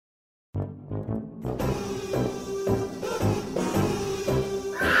Velkommen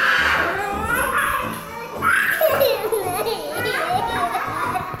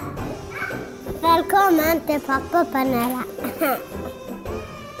til pappapanelet.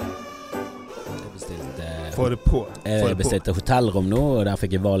 Jeg bestilte hotellrom nå, og der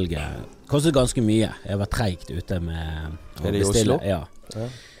fikk jeg valget. Kostet ganske mye. Jeg var treigt ute med å bestille. Ja.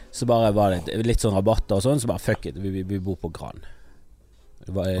 Så bare var det litt sånn rabatter og sånn, så bare fuck it, vi bor på Gran.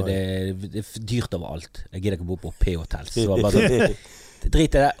 Det er dyrt overalt. Jeg gidder ikke bo på P-hotell. Så bare sånn,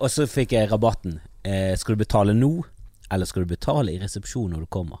 drit i det. Og så fikk jeg rabatten. Skal du betale nå, eller skal du betale i resepsjon når du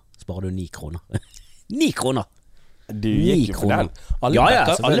kommer? Sparer du 9 kroner. 9 kroner! Du gikk jo på den.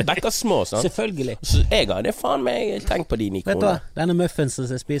 Alle bekker små, sant? Selvfølgelig. Så jeg hadde faen meg tenkt på de 9 kroner. Vet du hva? Denne muffinsen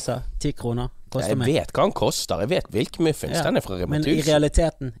som jeg spiser, 10 kroner. Jeg vet hva den koster. Jeg vet hvilke muffins. Den er fra Rema 1000. Men i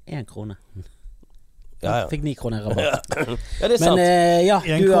realiteten 1 krone. Ja. Fikk 9 kroner rabatt. Ja, det er sant.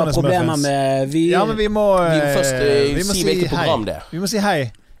 Men du har problemer med Ja, men vi må først si hvilket program det er. Vi må si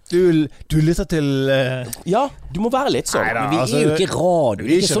hei. Du lytter til Ja, du må være litt sånn. Neida, vi er jo ikke radio.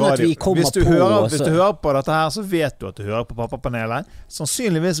 Det er ikke sånn at vi kommer hvis du hører på dette her, så vet du at du hører på pappapanelet.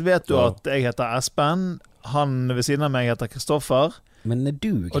 Sannsynligvis vet du at jeg heter Espen. Han ved siden av meg heter Kristoffer. Men er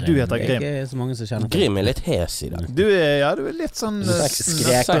du Grim? Og du heter Grim. Det er ikke så mange som kjenner Grim er litt hes i dag. Du er litt sånn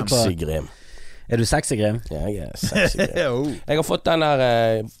sexy Grim. Er du sexy Grim? Ja, jeg er sexy Grim. Jeg har fått den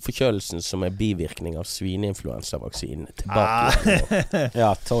der forkjølelsen som er bivirkning av svineinfluensavaksinen tilbake. Ja,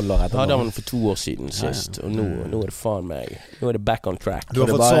 12 år etter. Hadde han for 2 år siden sist. Og nå er det faen meg. Nå er det back on track. Du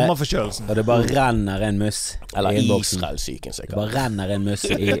har fått sommerforkjølelsen. Og det bare renner en mus. Eller Israel-syken. Det bare renner en mus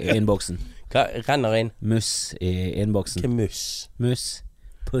i innboksen. Hva renner inn? Mus i innboksen. Hva mus? Mus.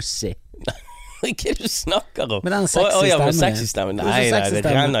 Pussy. Hva er det du snakker om? Med den sexy stemmen. Nei, det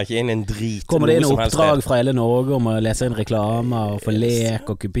renner ikke inn en drit. Kommer det inn oppdrag fra hele Norge om å lese inn reklamer og få lek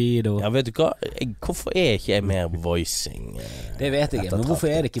og Cupido? Ja, vet du hva? Hvorfor er ikke jeg mer voicing? Det vet jeg ikke, men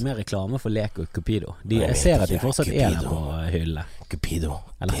hvorfor er det ikke mer reklame for lek og Cupido? Jeg ser at de fortsatt er der på hyllene. Cupido.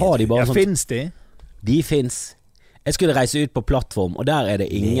 Eller har de bare sånn? Finnes de? De finnes. Jeg skulle reise ut på plattform, og der er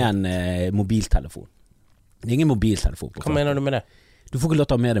det ingen mobiltelefon. Det er ingen mobiltelefon på plattform. Hva mener du med det? Du får ikke lov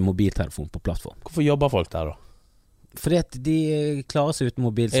til å ta med deg mobiltelefon på plattform. Hvorfor jobber folk der da? Fordi at de klarer seg uten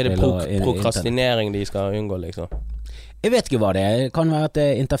mobilspill. Er det prokrastinering de skal unngå liksom? Jeg vet ikke hva det er. Det kan være at det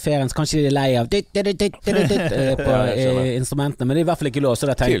er interferens. Kanskje de er lei av på instrumentene. Men det er i hvert fall ikke lov. Så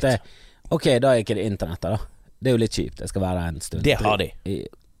da tenkte jeg ok, da er ikke det internett da. Det er jo litt kjipt. Jeg skal være der en stund. Det har de.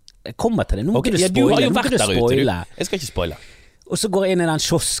 Jeg kommer til det. Nå må ikke du spoile. Du har jo vært der ute. Jeg skal ikke spoile. Og så går jeg inn i den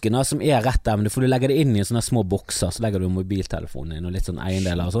kiosken da, som er rett der, men du får legge det inn i sånne små bokser. Så legger du mobiltelefonen inn og litt sånn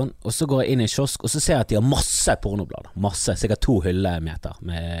eiendeler og sånn. Og så går jeg inn i en kiosk, og så ser jeg at de har masse pornoblader. Masse, sikkert 2 hyllemeter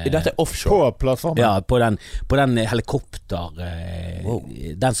med, dette er offshore? På plattformen? Ja, på den helikopter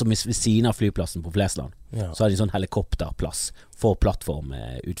den som er ved siden av flyplassen på Flesland. Ja. Så har de sånn helikopterplass for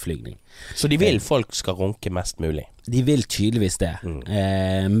plattformutflygning. Så de vil folk skal runke mest mulig? De vil tydeligvis det.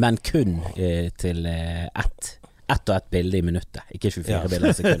 Men kun til ett og ett bilde i minuttet, ikke 24 bilder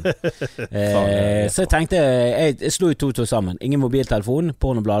i sekund. Så jeg tenkte, jeg slo i 2 sammen. Ingen mobiltelefon,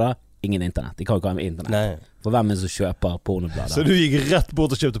 pornoblader, ingen internett. De kan jo ikke ha med internett. Nei. For hvem er det som kjøper pornoblader? Så du gikk rett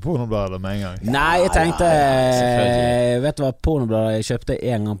bort og kjøpte pornoblader med en gang? Nei, jeg tenkte vet du hva, pornoblader jeg kjøpte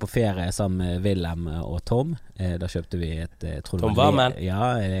en gang på ferie sammen med Willem og Tom. Da kjøpte vi et Tom Warmen?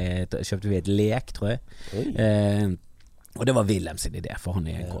 Ja, kjøpte vi et lek, tror jeg. Og det var Willem sin idé, for han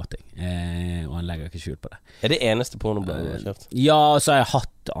er en kåting. Og han legger ikke skjul på det. Er det eneste pornobladet du har kjøpt? Ja, så har jeg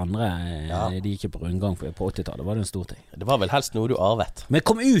hatt andre. De gikk på rundgang på 80-tallet. Var det en stor ting. Det var vel helst noe du arvet. Men jeg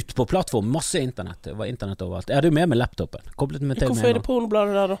kom ut på plattform, masse internett. Det var internett overalt. Jeg hadde jo med lapptoppen. Hvorfor er det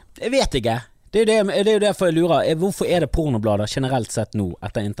pornobladet der da? Jeg vet ikke. Det er jo derfor jeg lurer. Hvorfor er det pornoblader generelt sett nå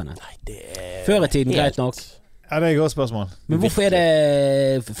etter internett? Nei, det er før i tiden greit nok. Ja, det er et godt spørsmål. Men hvorfor er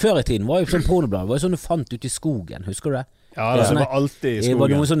det før i tiden var jo sånn pornoblader. Det var jo sånn du fant ut i skogen, husker du det? Ja, det var alltid i skogen. Det var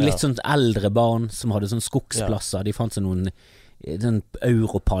noen sånn litt sånn eldre barn som hadde sånn skogsplasser. De fant seg noen sånn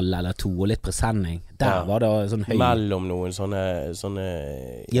europall eller 2 og litt presenning. Der var det sånn høy mellom noen sånne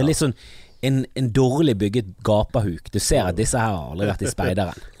ja, litt sånn en dårlig bygget gapahuk. Du ser at disse her har aldri vært i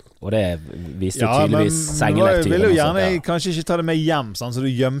speideren. Og det viste jo tydeligvis sengelektyren. Du ville jo gjerne kanskje ikke ta det med hjem, sånn, så du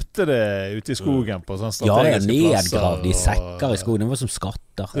gjemte det ute i skogen på sånn strategiske plasser. Ja, nedgravd i sekker i skogen. Det var som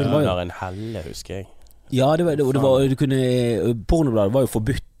skatter. Under en helle, husker jeg. Ja, det var du kunne, pornobladet var jo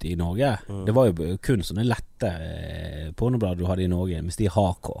forbudt ut I Norge. Det var jo kun sånne lette pornoblad du hadde I Norge, mens de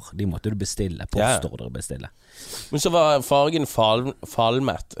hardcore, de måtte du bestille, postordre bestille. Men så var fargen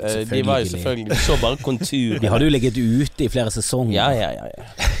falmet. De var jo selvfølgelig så bare kontur. De hadde jo ligget ute I flere sesonger. Ja.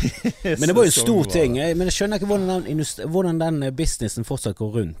 Men det var jo stor ting. Men jeg skjønner ikke hvordan den businessen fortsatt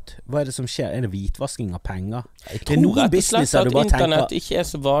går rundt. Hva det som skjer? Det hvitvasking av penger? Jeg tror rett og slett at internett ikke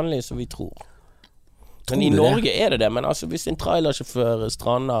så vanlig som vi tror. Men I Norge det, men altså hvis en trailersjåfør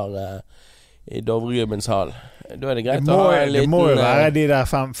strander I Dovregubbens hall, da det greit å ha en liten... Det må jo være de der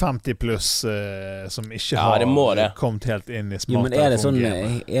 50 pluss som ikke har kommet helt inn I smartere. Jo, men det sånn,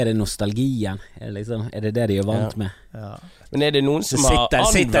 det nostalgien? Det det de vant med? Ja. Men det noen som har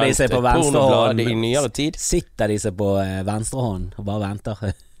anvendt et pornoblad I nyere tid? Sitter de seg på venstre hånd og bare venter?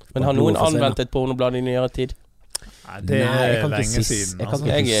 Men har noen anvendt et pornoblad I nyere tid? Det lenge siden.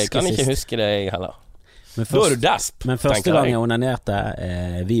 Jeg kan ikke huske det jeg heller. Da du desp. Men første gang jeg onanerte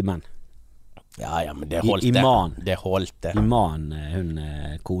vi menn. Ja, men det holdt det. Iman, hun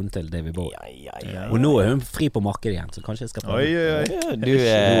konen til David Bowie. Ja. Og nå hun fri på markedet igjen, så kanskje jeg skal prøve. Oi. Du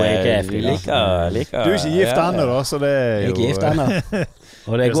liker. Du ikke gift ennå da, så det jo... Ikke gift ennå.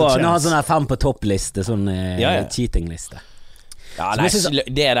 Og det går an å ha sånn her 5 på toppliste, sånn cheatingliste. Ja, det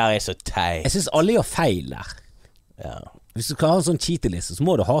der så teit. Jeg synes alle gjør feil der. Ja. Hvis du skal ha en sånn cheatingliste, så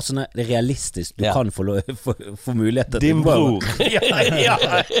må du ha sånn realistisk du kan få muligheter til. Din bror. Ja.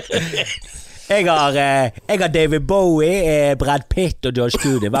 Jeg har David Bowie, Brad Pitt og George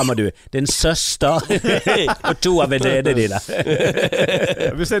Clooney. Hvem har du? Din søster og 2 av venninnene dine.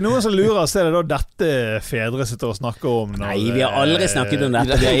 Hvis det noen som lurer, så det da dette fedre sitter og snakker om når, Nei, vi har aldri snakket om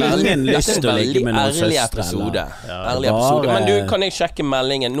dette. Vi har ingen lyst til å ligge med noen søstre. Ærlig episode. Men du, kan jeg sjekke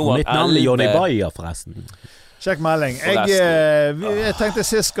meldingen nå? Mitt navn Johnny Bayer forresten. Sjekk melding. Jeg tenkte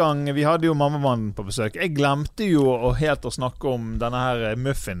sist gang vi hadde jo mammamannen på besøk. Jeg glemte jo helt å snakke om denne her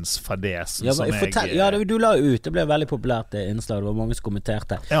muffins-fadesen du la ut. Det ble veldig populært innslag. Det var mange som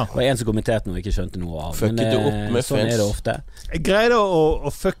kommenterte. Det var en som kommenterte noe og ikke skjønte noe av. Fucket du opp muffins? Sånn det ofte. Jeg greide å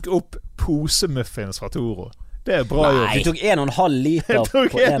fucke opp posemuffins fra Toro. Det bra gjort. Nei, du tok 1,5 liter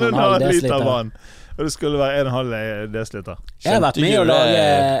på 1,5 desiliter vann. Og det skulle være 1,5 desiliter. Jeg har vært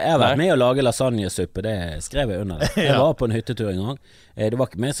med å lage lasagnesuppe. Det skrev jeg under det. Jeg var på en hyttetur en gang. Det var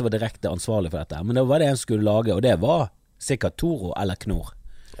ikke meg som var direkte ansvarlig for dette, men det var det en skulle lage, og det var sikkert Toro eller Knorr.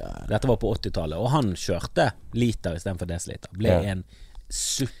 Dette var på 80-tallet, og han kjørte liter I stedet for desiliter. Ble en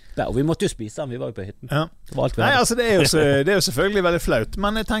suppe, og vi måtte jo spise den. Vi var jo på hytten. Nei, altså det er jo selvfølgelig veldig flaut,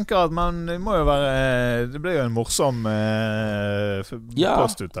 men jeg tenker at man må jo være det ble jo en morsom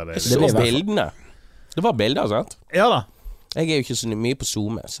post ut av det. Så bildene. Det var bilder, sant? Ja da. Jeg jo ikke så mye på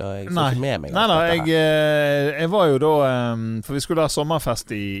Zoom, så jeg får ikke med meg. Nei, jeg var jo da for vi skulle ha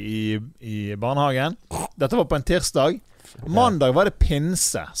sommerfest I barnehagen. Dette var på en tirsdag. Mandag var det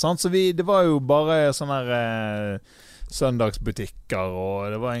pinse, sant? Så det var jo bare sånne her søndagsbutikker,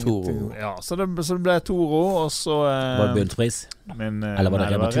 og det var ingenting. Ja, så det ble Toro, og så var det bunnpris? Eller var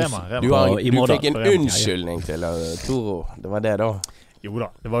det Rema 1000? Du fikk en unnskyldning til Toro. Det var det da. Jo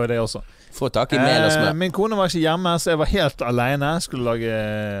da, det var jo det også. Få tak I mel og smør. Min kone var ikke hjemme, så jeg var helt alene. Skulle lage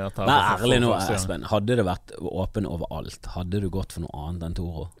Vær ærlig nå, Espen. Hadde det vært åpen overalt, hadde du gått for noe annet enn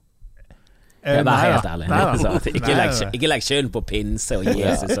Toro? Vær helt ærlig. Ikke legg skyld på pinse og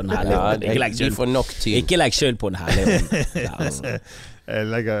Jesus og den hellige ånd. Ikke legg skyld på den hellige ånd.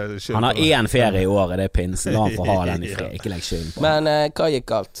 Han har 1 ferie I året, det pinse. La han få ha den I fred. Ikke legg skyld på. Men hva gikk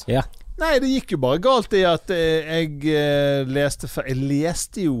galt? Ja. Nei, det gikk jo bare galt I at jeg leste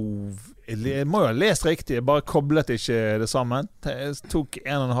jeg må jo ha lest riktig, jeg bare koblet ikke det sammen. Jeg tok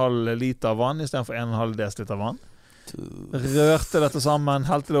 1,5 liter vann I stedet for 1,5 desiliter vann. Rørte dette sammen,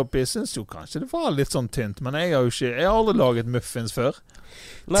 helte det opp I. Synes jo kanskje det var litt sånn tynt, men jeg har aldri laget muffins før.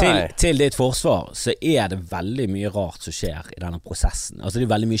 Til ditt forsvar så det veldig mye rart som skjer I denne prosessen. Altså det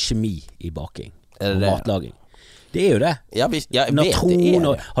veldig mye kjemi I baking og matlaging. Det jo det. Natron,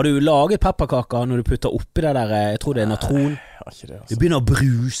 har du laget pepperkaker når du putter oppi det der, jeg tror det natron. Det begynner å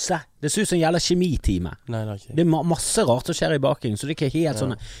bruse. Det ser ut som en jævla kjemitime. Det masse rart som skjer I baking, så det ikke helt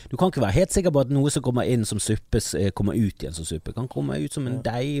sånn. Du kan ikke være helt sikker på at noe som kommer inn som suppe kommer ut igjen som suppe. Kan komme ut som en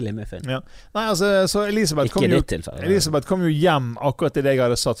deilig muffin. Nei, altså, så Elisabeth kom jo hjem akkurat I det jeg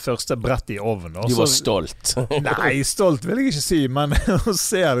hadde satt første brett I ovnen. Du var stolt. Nei, stolt vil jeg ikke si, men hun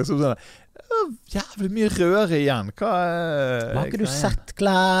ser liksom sånn jævlig mye røre igjen. Hva har ikke du sett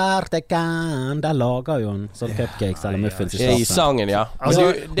klart det kan? Der lager jo en sånn cupcakes eller muffins i sangen, ja.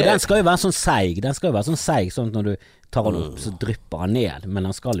 Altså, den skal jo være sånn seig. Sånn at når du tar den opp, så drypper den ned. Men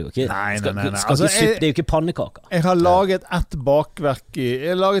den skal jo ikke Nei. Altså, det er jo ikke pannekaker. Jeg har laget et bakverk Jeg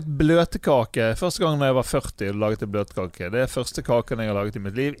har laget bløtkake. Første gang da jeg var 40 og laget en bløtkake. Det er første kaken jeg har laget i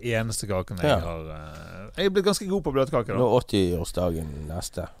mitt liv. Eneste kaken jeg har Jeg er blitt ganske god på bløtkake da. Nå 80-årsdagen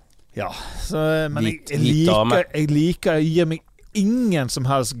neste. Ja, men jeg liker gir meg ingen som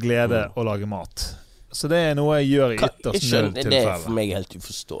helst glede å lage mat. Så det er noe jeg gjør i ytterst nødtilfelle. Det er for meg helt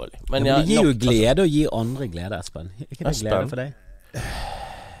uforståelig. Men det gir jo glede å gi andre glede, Espen. Ikke det glede for deg?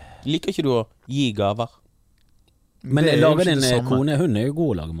 Liker ikke du å gi gaver? Men lager din kone, hun er jo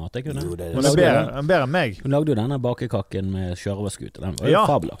god å lage mat. Hun er bedre enn meg. Hun lagde jo denne bakekakken med kjørevaskute. Den var jo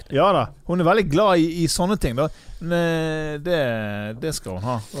fabelaktig. Ja da, hun er veldig glad i sånne ting da. Det skal hun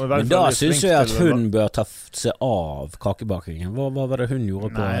ha. Men da synes jeg at hun bør ta seg av kakebakingen. Hva var det hun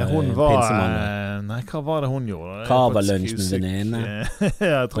gjorde på pinsemandag? Nei, hva var det hun gjorde? Kava-lunsj med venninne.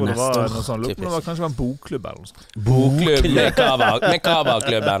 Jeg tror det var noe sånt. Det var kanskje en bokklubb eller noe sånt. Bokklubb med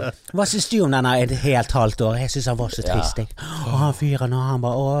Kava-klubben. Hva synes du om denne et helt halvt år? Jeg synes han var så trist. Og han fyren og han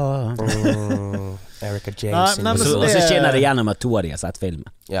bare Erika Jameson. Og så kjenner det gjennom at 2 av de har sett filmen.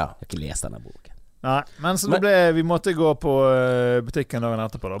 Jeg har ikke lest denne boken. Nei, men så vi måtte gå på butikken dagen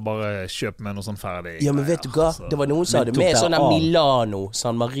etterpå da. Bare kjøpe med noe sånn ferdig. Ja, men vet du hva? Det var noen som hadde med sånn Milano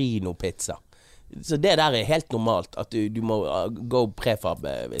San Marino pizza. Så det der er helt normalt. At du må gå prefab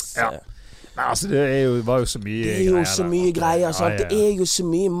hvis Nei, altså var jo så mye greier. Det er jo så mye greier, sant? Det er jo så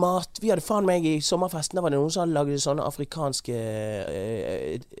mye mat. Vi hadde faen meg i sommerfesten, da var det noen som hadde laget sånne afrikanske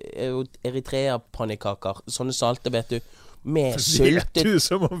Eritrea-pannekaker. Sånne salte, vet du. Med syltet. Vet du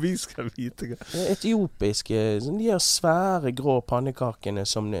som om vi skal vite. Etiopiske, de her svære grå pannekakene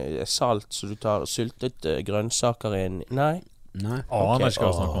som er salt, så du tar syltet grønnsaker inn. Nei. Aner ikke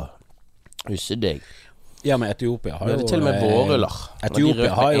hva å snakke om. Husker deg. Ja, men Etiopia har jo til og med vårruller.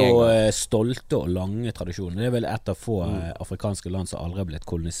 Etiopia har jo stolte og lange tradisjoner. Det er vel et av få afrikanske land som aldri har blitt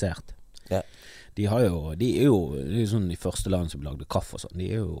kolonisert. Ja. De er jo sånn de første land som lagde kaffe og sånn.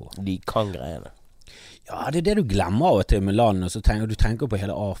 De kan greiene. Ja, det er det du glemmer av og til med land. Og så du tenker på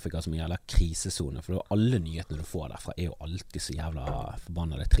hele Afrika som gjelder krisesone. For alle nyhetene du får derfra er jo alltid så jævla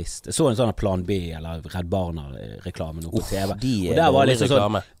forbannet trist. Jeg så en sånn Plan B eller Redd Barna-reklamen på TV. Og der var liksom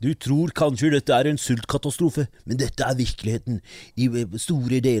sånn: du tror kanskje dette er en sultkatastrofe, men dette er virkeligheten i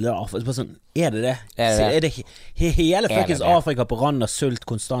store deler av Afrika. Sånn, er det? Er det hele fuckings Afrika på rand av sult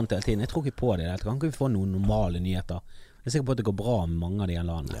konstant hele tiden? Jeg tror ikke på det. Kan ikke vi få noen normale nyheter? Jeg er sikker på at det går bra med mange av de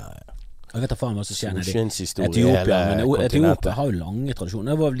landene. Jeg vet da faen hva som skjer i Etiopia, men Etiopia har jo lange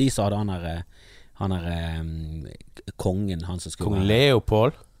tradisjoner. Det var vel de som hadde han der kongen, han som skulle Kong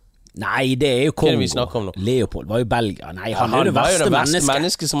Leopold? Nei, det er jo Kongo. Hva er det vi snakker om nå? Leopold var jo Belgia. Nei, han er jo det verste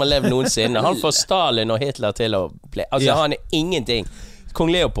mennesket som har levd noensinne. Han får Stalin og Hitler til å han er ingenting.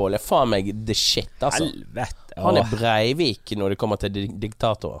 Kong Leopold er faen meg the shit, altså. Helvete. Han er Breivik når det kommer til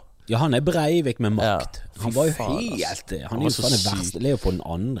diktatorer. Ja, han er Breivik med makt. Han var jo helt han er jo faen det verste. Leopold den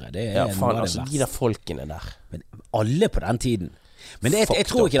andre. Det er faen, altså, de der folkene der. Men alle på den tiden. Men jeg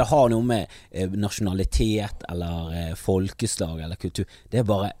tror ikke det har noe med nasjonalitet eller folkeslag eller kultur. Det er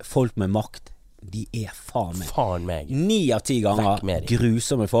bare folk med makt. De er faen meg 9 av 10 ganger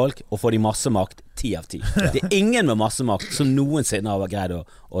grusomme folk. Og får de masse makt 10 av 10. Det er ingen med masse makt som noensinne har greid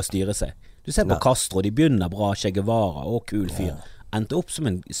å styre seg. Du ser på Castro, de begynner bra. Che Guevara, kul fyr. Endte opp som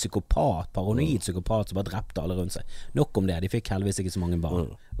en psykopat, paranoid psykopat som bare drepte alle rundt seg. Nok om det, de fikk heldigvis ikke så mange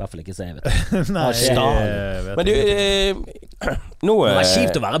barn. I hvert fall ikke så jeg vet. Men du, nå er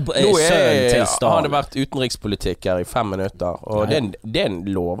kjipt å være sønn til Stalin. Har det vært utenrikspolitikk her i 5 minutter, og det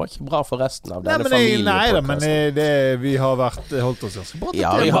lover ikke bra for resten av denne familien. Nei da, men vi har holdt oss ganske bra.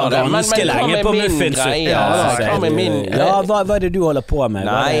 Ja, vi har det, ganske lenge på muffins. Hva er det du holder på med?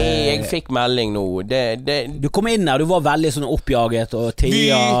 Nei, jeg fikk melding nå. Du kom inn her, du var veldig sånn oppjaget, og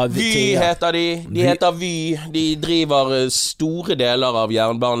Vy heter de. De heter Vy. De driver store deler av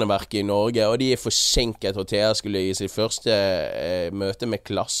Jernbaneverket i Norge, og de er forsinket. Og Thea skulle i sitt første møte med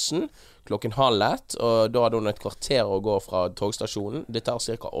klassen 12:30, og da hadde hun et kvarter å gå fra togstasjonen. Det tar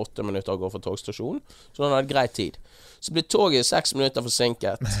ca. 8 minutter å gå fra togstasjonen, så hun hadde greit tid. Så ble toget 6 minutter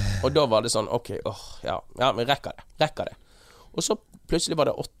forsinket, og da var det sånn men rekker det. Og så plutselig var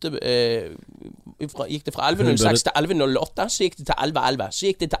det gikk det fra 11.06 til 11.08, så gikk det til 11.11, så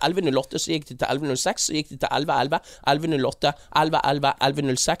gikk det til 11.08, så gikk det til 11.06, så gikk det til 11.11, 11.08, 11.11,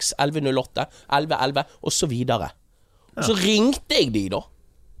 11.06, 11.08, 11.11 og så videre. Og så ringte jeg de da.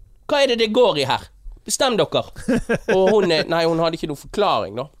 Hva er det går i her? Bestem dere. Og hun hadde ikke noe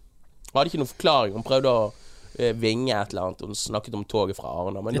forklaring da. Hadde ikke noen forklaring. Hun prøvde å vinge et eller annet. Hun snakket om toget fra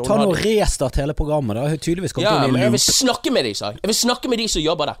Arna. Det tar noe restart hele programmet da. Tydeligvis kom men jeg vil snakke med de, sa jeg. Jeg vil snakke med de som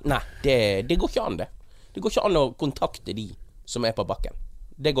jobber der. Nei, det går ikke an det. Det går ikke an å kontakte de som er på bakken.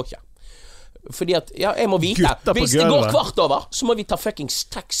 Det går ikke. Fordi at, jeg må vite hvis det går kvart over, så må vi ta fuckings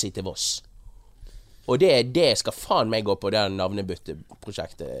taxi til Voss. Og det skal faen meg gå på det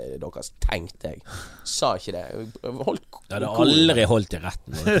navnebytteprosjektet deres, tenkte jeg. Sa ikke det. Jeg hadde aldri holdt i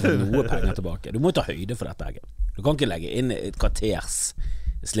retten for noe penger tilbake. Du må ta høyde for dette. Du kan ikke legge inn et kvarters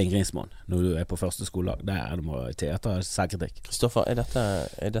slingringsmonn når du er på første skoledag. Der du må ta selvkritikk. Kristoffer, er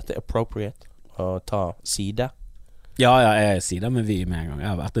dette appropriate å ta side? Ja, jeg sier det med Vy med en gang.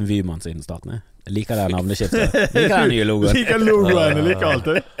 Jeg har vært en Vy-mann siden starten. Jeg liker det navneskiftet. Liker den nye logoen. Liker logoen, jeg liker alt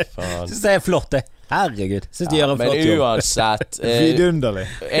det. Synes det er flott det. Herregud, synes de gjør en flott jobb. Men uansett Vidunderlig.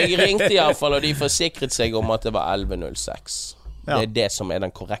 Jeg ringte i hvert fall, og de forsikret seg om at det var 11.06. Det er det som er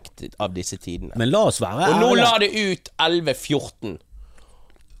den korrekte av disse tidene. Men la oss være. Og nå la det ut 11.14.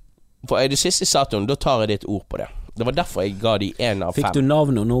 For det siste sa til henne, da tar jeg ditt ord på det. Det var derfor jeg ga de 1 av 5. Fikk du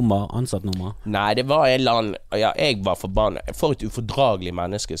navn og nummer, ansattnummer? Nei, det var en eller annen. Jeg var forbannet. For et ufordragelig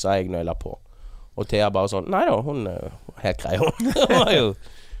menneske, sa jeg når jeg la på. Og Thea bare sånn, nei da, hun helt grei.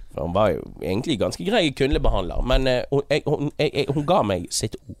 Hun var jo egentlig ganske grei kundebehandler. Men hun ga meg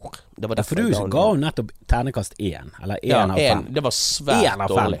sitt ord. Det var for du ga hun nettopp ternekast 1. Eller 1 av 5. Det var svært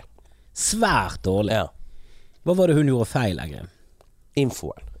dårlig. Svært dårlig. Hva var det hun gjorde feil, Egrim?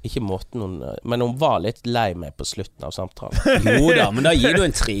 Infoen. Ikke måten hun. Men hun var litt lei meg på slutten av samtalen. Jo da, men da gir du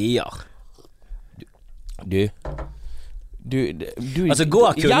en 3-er. Du altså,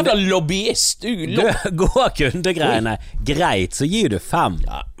 jævla lobbyist. Går kundegreiene greit, så gir du 5.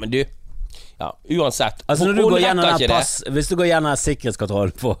 Ja, men du uansett. Altså når du går gjennom hvis du går gjennom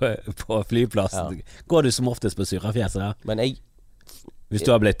sikkerhetskontroll på flyplassen, går du som oftest på surafjeset der? Men hvis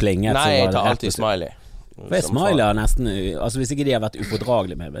du har blitt plinget. Nei, jeg tar alltid smiley. For jeg smiler nesten. Altså hvis ikke de har vært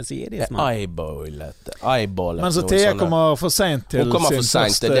ufordragelige med, men så gir de smiley. Eyeballet. Men så Thea kommer for sent til hun kommer for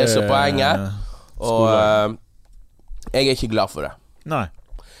sent, det er det som er poenget. Og jeg er ikke glad for det. Nei.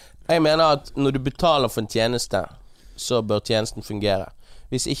 Jeg mener at når du betaler for en tjeneste, så bør tjenesten fungere.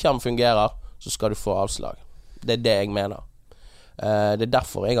 Hvis ikke han fungerer, så skal du få avslag. Det er det jeg mener. Det er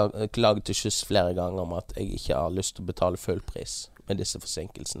derfor jeg har klaget til Kjøss flere ganger om at jeg ikke har lyst til å betale full pris med disse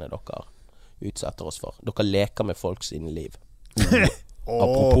forsinkelsene dere utsetter oss for. Dere leker med folk sine liv.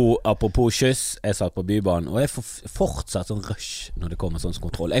 Apropos Kjøss, jeg satt på Bybanen, og jeg får fortsatt sånn rush når det kommer sånn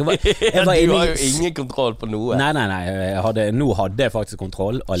kontroll. Jeg var du har jo ingen kontroll på noe. Nei, nå hadde jeg faktisk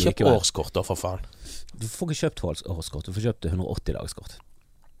kontroll. Kjøp årskort da, for faen. Du får ikke kjøpt årskort, du får kjøpt 180-dagskort.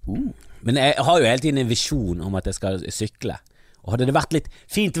 Men jeg har jo hele tiden en visjon om at jeg skal sykle. Og hadde det vært litt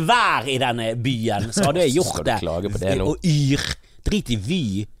fint vær i denne byen, så hadde jeg gjort det. Og drit i Vy.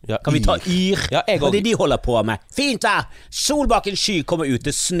 Kan vi ta Yr? Hva er det de holder på med? Fint vær! Sol bak en sky, kommer ut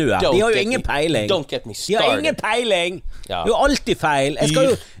til snø. De har jo ingen peiling. De har ingen peiling. Det er jo alltid feil.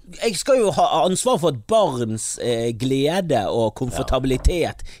 Jeg skal jo ha ansvar for et barns glede og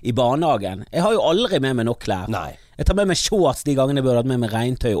komfortabilitet i barnehagen. Jeg har jo aldri med meg nok klær. Jeg tar med meg shorts de gangene jeg burde hatt med meg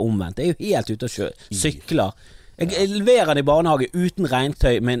regntøy omvendt. Jeg er jo helt ute og sykler. Jeg leverer den i barnehage uten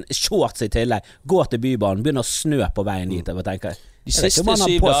regntøy, men shorts i tillegg. Går til Bybanen, begynner å snø på veien dit. De siste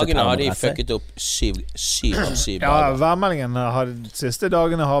 7 dagene har de fucket opp 7 av 7 dager. Ja, værmeldingen de siste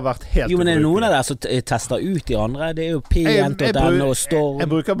dagene har vært helt Jo, men det er noen av dere som tester ut de andre. Det er jo P1.no og Storm.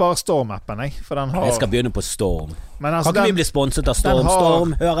 Jeg bruker bare Storm-appen, for den har... Jeg skal begynne på Storm. Men altså, kan ikke vi bli sponset av Storm?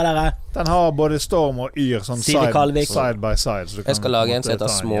 Storm, hører dere? Den har både Storm og Yr sånn side by side. Jeg skal lage en som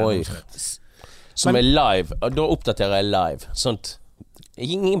heter Småyr, som er live. Og da oppdaterer jeg live. Sånt.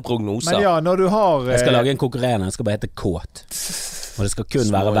 Ingen prognoser. Men ja, når du har Jeg skal lage en konkurrerende. Den skal bare hete Kåt. Og det skal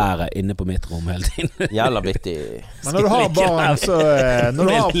kun være været inne på mitt rom hele tiden. Jævla bitti. Men når du har barn, så når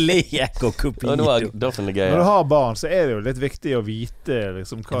du har barn, så er det jo litt viktig å vite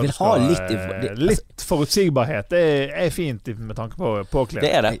liksom, hva du skal litt forutsigbarhet. Det er fint med tanke på påkledning.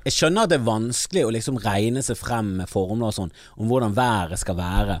 Det er det. Jeg skjønner at det er vanskelig å liksom regne seg frem med formler og sånn, om hvordan været skal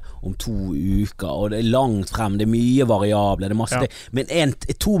være om 2 uker, og det er langt frem, det er mye variable, det er masse men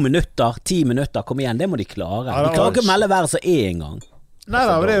 2 minutter, 10 minutter, kom igjen, det må de klare. De klarer ikke å melde været så en gang. Nei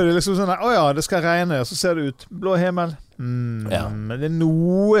da, det er jo liksom sånn det skal regne, og så ser det ut blå himmel. Men det er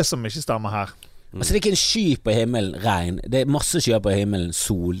noe som ikke stemmer her. Altså det er ikke en sky på himmelen, regn. Det er masse skyer på himmelen,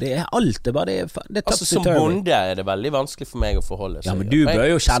 sol. Det er alt, det er bare det altså, som bonde er det veldig vanskelig for meg å forholde seg. Ja, men du bør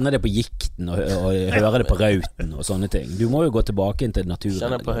jo kjenne det på gikten og høre det på rauten og sånne ting. Du må jo gå tilbake inn til naturen.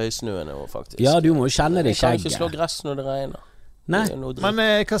 Kjenne på høysnuen også, faktisk. Ja, du må jo kjenne det i skjegget. Jeg kan ikke slå gress når det regner. Nei. Men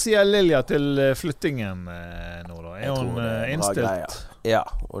hva sier Lilja til flyttingen nå da? Er hun innstilt? Ja,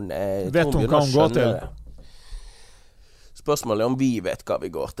 jeg vet hun hva hun går til? Spørsmålet om vi vet hva vi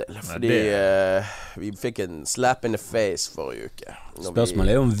går til. Fordi vi fikk en slap in the face forrige uke.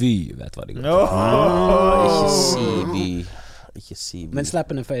 Spørsmålet om vi vet hva de går til. Ikke si vi. Men slap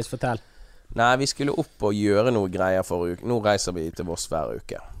in the face, fortell. Nei, vi skulle opp og gjøre noe greier forrige uke. Nå reiser vi til Voss hver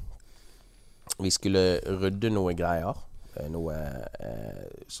uke. Vi skulle rydde noe greier. Noe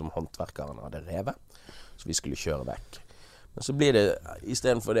som håndverkeren hadde revet. Så vi skulle kjøre vekk. Men så blir det, i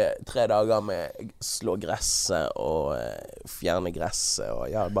stedet for det, 3 dager med slå gresset og fjerne gresset og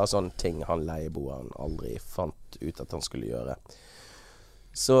ja, bare sånne ting han leieboeren aldri fant ut at han skulle gjøre.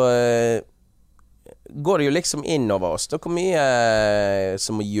 Så går det jo liksom innover oss. Det er hvor mye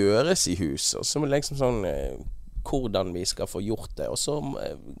som må gjøres i huset, og så må det liksom sånn hvordan vi skal få gjort det. Og så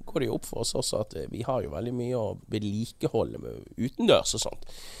går det jo opp for oss også at vi har jo veldig mye å vedlikeholde med utendørs og sånt.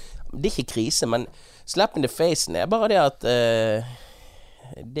 Det er ikke krise, men slap in the face er bare det at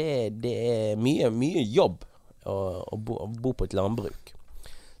det er mye jobb å bo på et landbruk.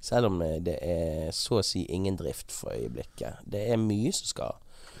 Selv om det er så å si ingen drift for øyeblikket. Det er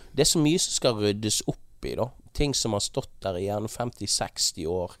så mye som skal ryddes opp i da. Ting som har stått der i gjerne 50-60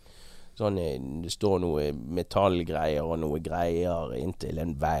 år. Sånn, det står noe metallgreier og noe greier inntil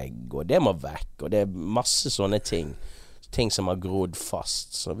en vegg, og det må vekk, og det er masse sånne ting som har grodd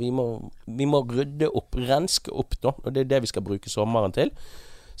fast. Så vi må rydde opp, renske opp da, og det er det vi skal bruke sommeren til.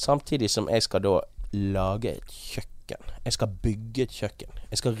 Samtidig som jeg skal da lage et kjøkken. Jeg skal bygge et kjøkken.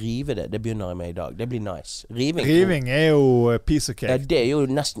 Jeg skal rive det. Det begynner jeg med i dag. Det blir nice. Riving er jo piece of cake. Ja, det er jo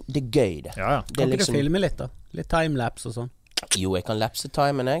nesten, det er gøy det. Ja. Det kan liksom, ikke du filme litt da? Litt timelapse og sånn? Jo, jeg kan lapse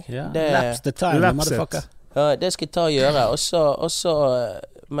timen, jeg. Ja, lapse the time, motherfucker. Ja, det skal jeg ta og gjøre. Også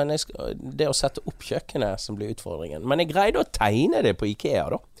men det å sette opp kjøkkenet som blir utfordringen. Men jeg greide å tegne det på IKEA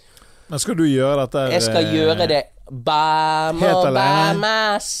da. Men skal du gjøre dette? Jeg skal gjøre det Nei,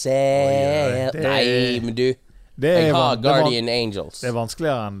 men du jeg har Guardian Angels. Det er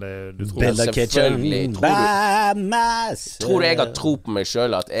vanskeligere enn det du tror. Selvfølgelig. Tror du jeg har tro på meg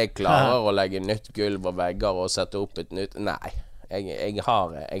selv at jeg klarer å legge nytt gulv og vegger og sette opp et nytt? Nei. Jeg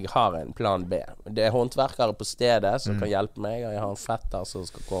har en plan B. Det er håndverkere på stedet som kan hjelpe meg, og jeg har en fetter som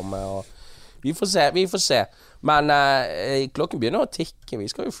skal komme, og vi får se. Men klokken begynner å tikke. Vi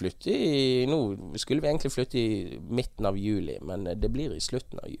skal jo flytte nå skulle vi egentlig flytte i midten av juli, men det blir i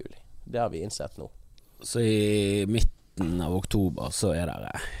slutten av juli. Det har vi innsett nå. Så i midten av oktober så er det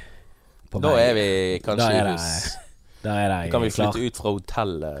på vei. Da er vi kanskje i hus. Da kan vi flytte ut fra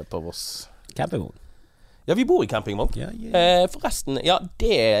hotellet på Voss. Campingvogn. Ja, vi bor i campingvogn. Yeah. Forresten, ja,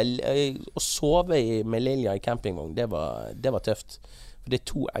 å sove med Lilja i campingvogn, det var tøft. Det er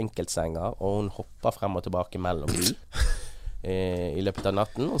 2 enkeltsenger, og hun hopper frem og tilbake mellom de i løpet av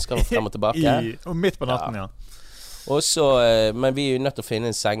natten. Hun skal frem og tilbake. Og midt på natten, ja. Og så, men vi er jo nødt til å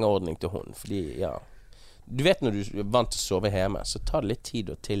finne en sengeordning til hun, fordi, ja, du vet når du er vant til å sove hjemme, så tar det litt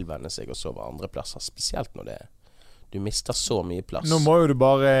tid å tilvenne seg og sove andre plasser, spesielt når du mister så mye plass. Nå må jo du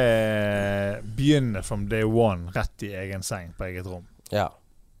bare begynne from day one, rett i egen seng på eget rom. Ja,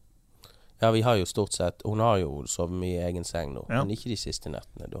 vi har jo stort sett, hun har jo sovet mye i egen seng nå, men ikke de siste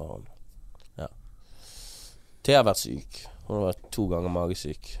nettene, da har hun. Ja. Thea har vært syk. Hun har vært 2 ganger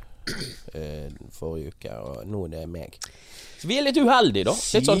magesyk forrige uke, og nå er det meg. Så vi er litt uheldige da.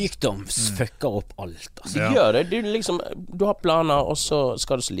 Sykdom fucker opp alt altså. Det gjør det, du har planer, og så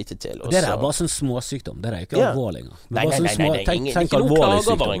skal det så lite til. Det er bare sånn småsykdom. Det er ikke alvorlig engang. Nei, tenk alvorlig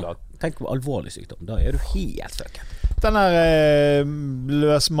sykdom. Tenk på alvorlig sykdom. Da er du helt fucket. Den der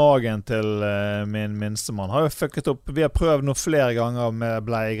løsmagen til min minstemann har jo fucket opp. Vi har prøvd noe flere ganger med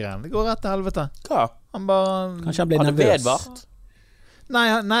bleiegren. Det går rett til helvete. Hva? Han bare... Kanskje han blir nervøs. Vedvart? Nei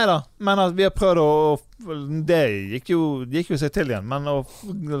da, men at vi har prøvd det gikk jo seg til igjen, men å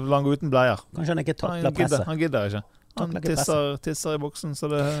la han gå uten bleier. Kanskje han ikke takler presset. Han gidder ikke. Han tisser i boksen, så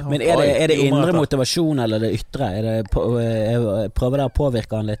det... Men er det indre motivasjon eller det ytre? Prøver det å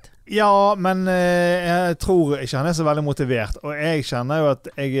påvirke han litt? Ja, men jeg tror ikke han er så veldig motivert, og jeg kjenner jo at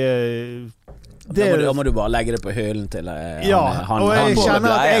jeg... Da må du bare legge det på hølen til og jeg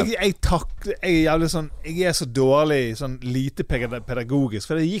kjenner at jeg er så dårlig, sånn lite pedagogisk,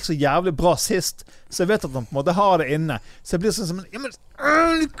 for det gikk så jævlig bra sist, så jeg vet at han på en måte har det inne, så jeg blir sånn som ja, men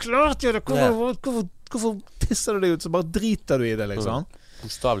klart gjør det, hvorfor tisser du deg ut, så bare driter du i det liksom.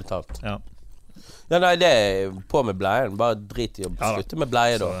 Bokstavelig talt. Ja, nei, det er på med bleien. Bare drit i å slutte med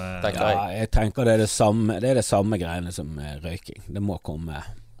bleie da, tenker jeg. Jeg tenker det er det samme greiene som røyking. Det må komme.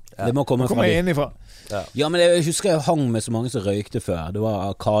 Det må komme fra innifra. Ja, men jeg husker jeg hang med så mange som røykte før. Det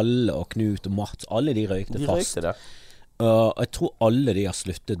var Kalle og Knut og Mats. Alle de røykte fast. Det. Jeg tror alle de har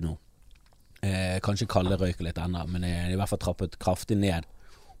sluttet nå. Kanskje kalde røyker litt enda, men i hvert fall trappet kraftig ned.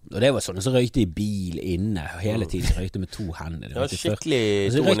 Og det var sånne som røykte i bil inne hele tiden, røykte med 2 hender. Det var skikkelig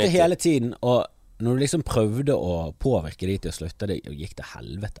altså, røykte hele tiden, og når du liksom prøvde å påvirke de til å slutte, det gikk til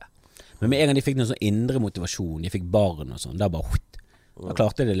helvete. Men med en gang de fikk noen sånn indre motivasjon, de fikk barn og sånn, da bare da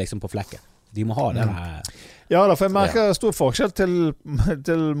klarte de liksom på flekken. De må ha det der. Ja da, for jeg merker stor forskjell til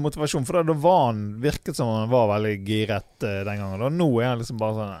motivasjon, for da var han virket som han var veldig giret den gangen, og nå han liksom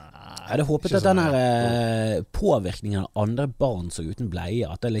bare sånn jeg hadde håpet at den her påvirkningen av andre barn så uten bleie,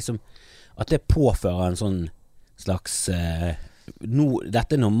 at det liksom at det påfører en sånn slags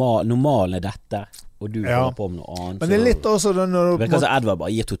dette normalen dette, og du holder på med noe annet. Men det litt også når det virker som Edvard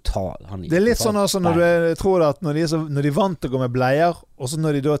bare gir total. Det litt sånn også når du tror at når de er vant til å gå med bleier, og så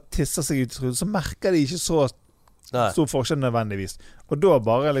når de da tisser seg ut, så merker de ikke så stor forskjell nødvendigvis. Og da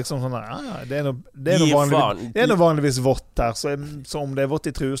bare liksom sånn det er noe vanligvis vått her, så om det er vått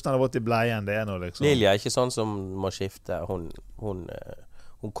i trusen eller vått i bleien, det er noe liksom. Lilja er ikke sånn som må skifte, hun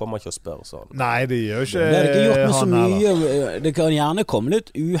kommer ikke å spørre sånn. Nei, det gjør ikke det ikke gjort med så mye. Det kan gjerne komme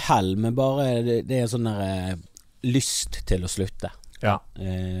litt uheld, men bare det er sånn der lyst til å slutte. Ja.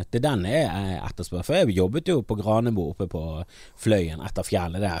 Det den etterspør. For jeg jobbet jo på Granebo oppe på Fløyen etter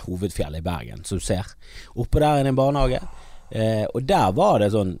fjellet, det er hovedfjellet i Bergen, som du ser. Oppe der i en barnehage. Og der var det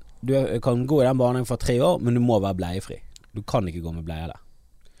sånn, du kan gå i den barnehagen for 3 år, men du må være bleiefri. Du kan ikke gå med bleie der.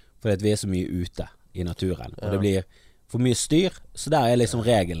 For vi er så mye ute i naturen, og det blir for mye styr, så der er liksom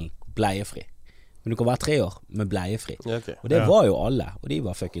regelen bleiefri. Men du kan være 3 år med bleiefri. Okay. Og det var jo alle, og de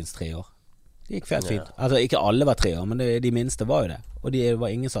var fuckings 3 år. Det gikk helt fint. Altså ikke alle var 3 år, men de minste var jo det. Og det var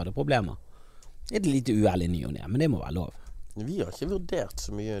ingen som hadde problemer. Det er litt uheld i ny og ned, men det må være lov. Vi har ikke vurdert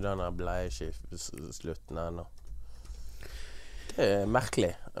så mye denne bleieslutten ennå. Det er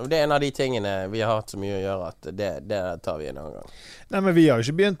merkelig. Det er en av de tingene vi har hatt så mye å gjøre at det tar vi en annen gang. Nei, men vi har jo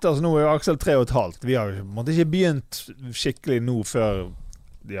ikke begynt, altså nå er jo Aksel 3,5. Vi har jo ikke begynt skikkelig nå før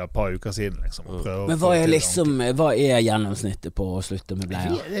et par uker siden liksom. Men hva er gjennomsnittet på å slutte med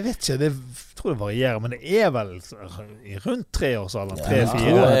bleier? Jeg vet ikke, jeg tror det varierer, men det er vel rundt 3-årsalderen,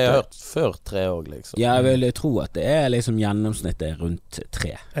 3-4. Jeg har hørt før 3 år liksom. Ja, jeg vil tro at det er liksom gjennomsnittet rundt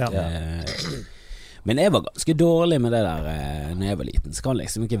 3. Men jeg var ganske dårlig med det der når jeg var liten. Så kan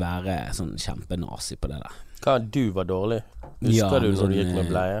liksom ikke være sånn kjempenazi på det der. Hva, du var dårlig? Husker du når du gikk med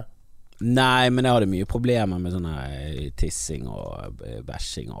bleie? Nei, men jeg hadde mye problemer med sånne tissing og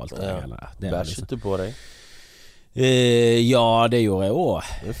bæsjing og alt det der. Bæsjet du på deg? Ja, det gjorde jeg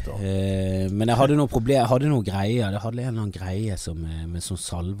også. Men jeg hadde noen problemer, jeg hadde noen greier. Jeg hadde en eller annen greie med sånn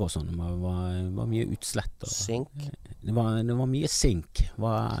salve og sånn. Det var mye utslett. Sink? Det var mye sink.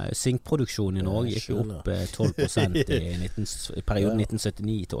 Sinkproduksjonen i Norge gikk jo opp 12% i perioden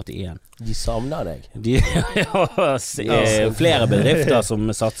 1979 til 81. De savner deg. Flere bedrifter som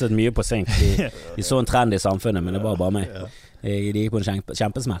satset mye på sink. De så en trend i samfunnet, men det var bare meg. De gikk på en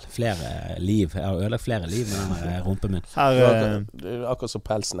kjempesmell. Flere liv. Jeg har ødelagt flere liv med denne rumpen min. Akkurat som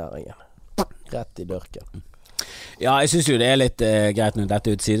pelsnæringen. Rett i dørken. Ja, jeg synes jo det er litt greit når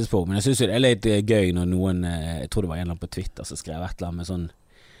dette er et sidespor, men jeg synes jo det er litt gøy når noen, jeg tror det var en eller annen på Twitter som skrev et eller annet med sånn,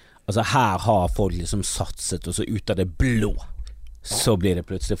 altså her har folk liksom satset, og så ut av det blå så blir det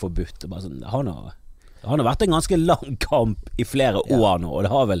plutselig forbudt. Bare sånn, det har vært en ganske lang kamp i flere år nå, og det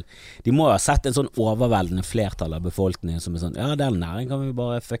har vel, de må jo ha sett en sånn overveldende flertall av befolkningen som er sånn, ja, den næringen kan vi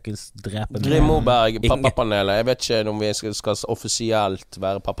bare fuckings drepe. Grim Moberg, pappapanelet, jeg vet ikke om vi skal offisielt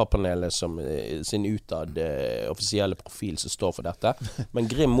være pappapanelet som sin utad offisielle profil som står for dette, men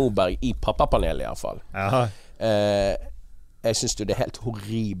Grim Moberg i pappapanelet i hvert fall. Jeg synes jo det er helt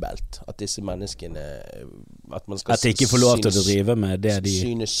horribelt at disse menneskene at man skal at de ikke får lov til å drive med det de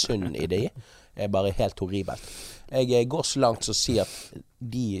synes synd i det er bare helt horribelt. Jeg går så langt som å si at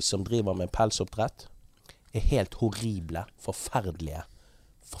de som driver med pelsoppdrett er helt horrible, forferdelige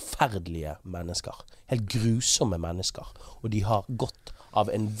mennesker. Helt grusomme mennesker. Og de har gått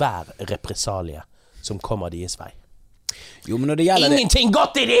av enhver represalie som kommer deres vei. Jo, men når det gjelder ingenting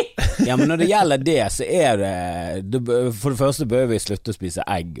godt i de! Ja, men når det gjelder det, så er det for det første bør vi slutte å spise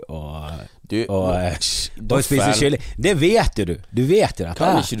egg og spise kylling. Det vet jo du. Du vet jo dette.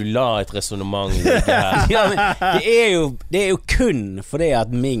 Kan ikke du la et resonemang ligge her? Ja, men det er jo kun fordi at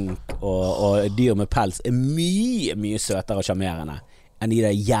mink og dyr med pels er mye søtere og charmerende enn de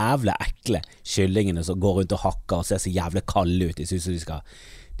der jævle ekle kyllingene som går rundt og hakker og ser så jævle kalde ut. De ser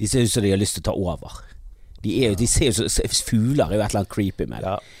ut som de har lyst til å ta over. De ser jo så fugler er jo et eller annet creepy med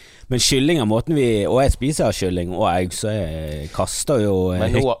det. Men kylling av måten og jeg spiser kylling og egg, så jeg kaster jo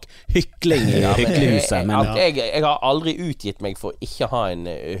hykling i hyklehuset. Men jeg har aldri utgitt meg for ikke ha en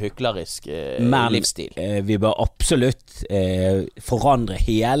hyklerisk livsstil. Vi bør absolutt forandre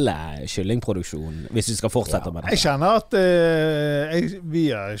hele kyllingproduksjonen hvis vi skal fortsette med det. Jeg kjenner at vi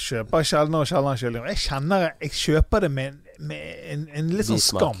kjøper sjeldnere og sjeldnere kylling. Jeg kjøper det med en litt sånn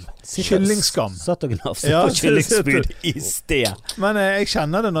skam. Kyllingskam. Satt og gnafset på kyllingspyd i sted. Men jeg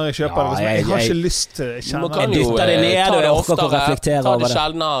kjenner det når jeg kjøper det. Jeg har ikke lyst til Du kan jo ta det ned og orker å reflektere over det.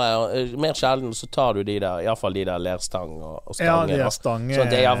 Sjeldnere, mer sjelden, så tar du de der, i hvert fall de der lerstang og stanger. Ja, de der stanger. Så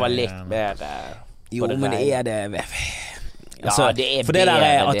det er i hvert fall litt mer Jo, men det Altså, det for det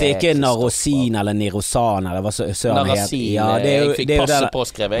der at det ikke narosin eller nirosan eller hva søren heter. Ja, jeg fikk passe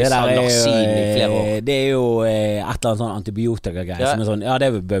påskrevet. Jeg sa narsin i flere år. Det er jo et eller annet sånn antibiotika-greier som sånn, ja,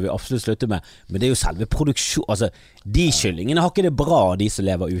 det bør vi absolutt slutte med. Men det er jo selve produksjon. Altså, de kyllingene har ikke det bra, de som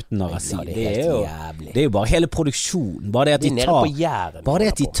lever uten narasin. Det er jo bare hele produksjonen. Bare det at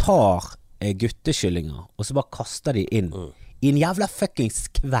de tar guttekyllinger og så bare kaster de inn i en jævla fuckings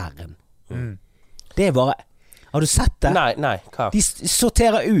kvern. Det er bare Har du sett det? Nei, hva? De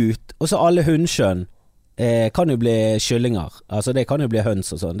sorterer ut, og så alle hundskjønn kan jo bli kyllinger. Altså det kan jo bli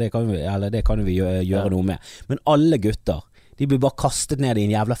høns og sånn. Det kan vi gjøre noe med. Men alle gutter, de blir bare kastet ned i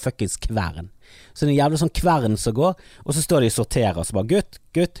en jævla fuckings kvern. Så det er en jævla sånn kvern som går, og så står de og sorterer, så bare gutt,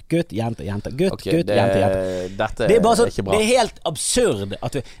 jente, gutt, jente. Dette det er bare sånn, ikke bra. det er helt absurd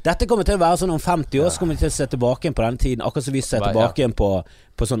at dette kommer til å være sånn om 50 år, så kommer vi til å se tilbake på denne tiden, akkurat som vi ser tilbake på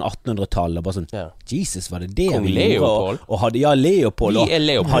sånn 1800-tallet, bare sånn, Jesus, var det Kong vi Leopold? Og hadde, Leopold, Vi er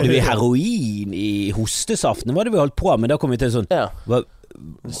Leopold. hadde vi heroin i hostesaften, hva hadde vi holdt på med, da kom vi til sånn,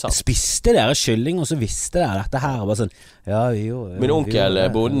 spiste dere kylling, og så visste dere dette her, bare sånn, Min onkel,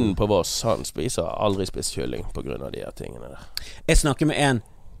 bonden på Voss, han spiser aldri spist kylling på grunn av de her tingene der. Jeg snakker med en,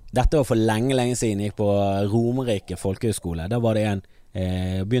 dette var for lenge siden, jeg gikk på Romerike folkehøyskole, da var det en,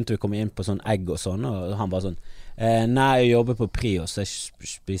 begynte vi å komme inn på sånn egg og sånn, og han bare sånn, nei, jeg jobber på Prios, jeg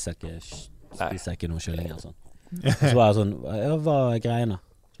spiser ikke noen kylling og sånn. Så var jeg sånn, hva er greiene?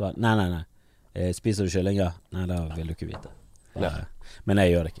 Så var jeg, nei, spiser du kylling? Ja. Nei, da vil du ikke vite. Men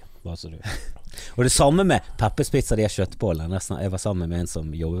jeg gjør det ikke, bare så du Og det samme med Peppers Pizza, de har kjøttboller. Jeg var sammen med en som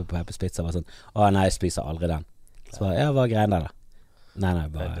jobber på Peppers Pizza, var sånn, nei, jeg spiser aldri den. Så var jeg, hva er greien der da? Nei,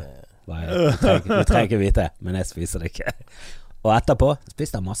 bare du trenger ikke vite, men jeg spiser det ikke. Og etterpå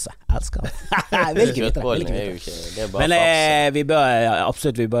spiste jeg masse. Elsker det. Jeg vil ikke vite det. Men vi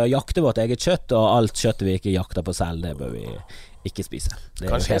bør jakte vårt eget kjøtt, og alt kjøttet vi ikke jakter på selv, det bør vi ikke spise.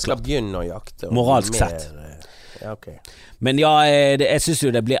 Kanskje jeg skal begynne å jakte moralsk sett. Men jeg synes jo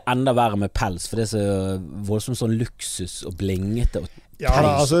det blir enda verre med pels, for det er så voldsomt sånn luksus og blingete og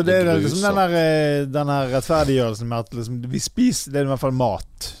altså det er liksom den der rettferdiggjørelsen med at liksom, vi spiser, det er i hvert fall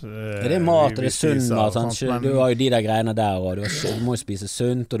mat. Det er mat, og det er sunn, du har jo de der greiene der, og du må jo spise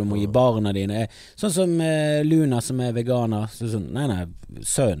sunt, og du må gi barna dine. Sånn som Luna som er veganer, sånn, nei,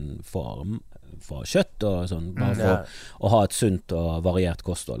 sønnen får kjøtt og sånn, bare for å ha et sunt og variert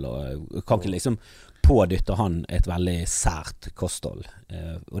kosthold, og kan ikke liksom pådytter han et veldig sært kosthold,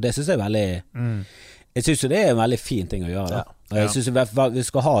 og det synes jeg er veldig jeg synes jo det er en veldig fin ting å gjøre og jeg synes hvis du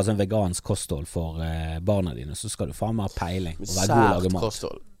skal ha sånn vegansk kosthold for barna dine, så skal du faen meg ha peiling og være god å lage mat.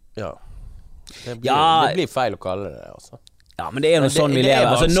 Kosthold, det blir feil å kalle det altså. Men det er noe sånn vi lever.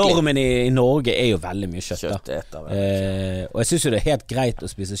 Altså, normen i Norge er jo veldig mye kjøtt og jeg synes jo det er helt greit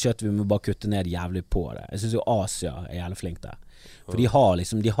å spise kjøtt, vi må bare kutte ned jævlig på det. Jeg synes jo Asia er jævlig flink der, for de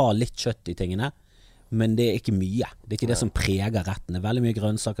har litt kjøtt i tingene, men det er ikke mye. Det er ikke det som preger retten. Det er veldig mye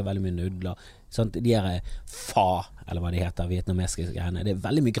grønnsaker, veldig mye nudler. Sant? De er eller hva de heter, vietnamesiske greiene. Det er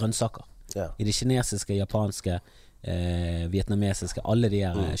veldig mye grønnsaker. I det kinesiske, japanske, vietnamesiske, alle de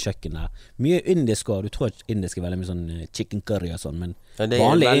her kjøkkenene. Mye indisk, og du tror at indisk er veldig mye sånn chicken curry og sånn, men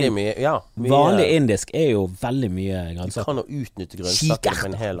vanlig indisk er jo veldig mye grønnsaker. Du kan jo utnytte grønnsaker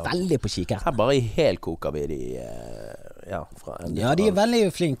på en hel veldig på kikerter. Her bare i helkoker vi de de er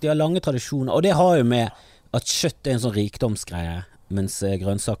veldig flinke, de har lange tradisjoner, og det har jo med at kjøtt er en sånn rikdomsgreie, mens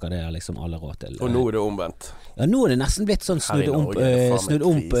grønnsaker det er liksom alle råd til. Og nå er det omvendt. Ja, nå er det nesten blitt sånn snudd om, og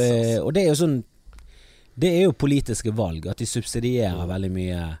det er jo sånn, det er jo politiske valg, at de subsidierer veldig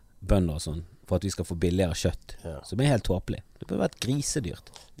mye bønder og sånn, for at vi skal få billigere kjøtt, som er helt tåpelig. Det burde vært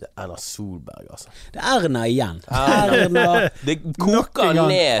grisedyrt. Det er Erna Solberg, altså. Det er Erna igjen. Det koker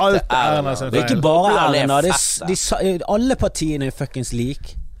ned til Erna. Det er ikke bare Erna. Alle partiene er fuckings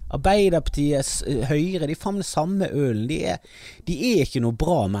lik. Arbeiderpartiet, Høyre, de faen det samme ølen. De er ikke noe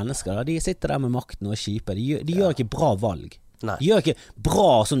bra mennesker. De sitter der med makten og kjiper. De gjør ikke bra valg. De gjør ikke bra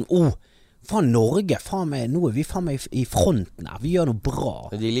sånn, Faen Norge, nå vi faen meg I fronten her. Vi gjør noe bra.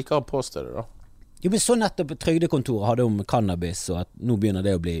 De liker å påstå det da. Jo, men så nettopp Trygdekontoret hadde om cannabis, og at nå begynner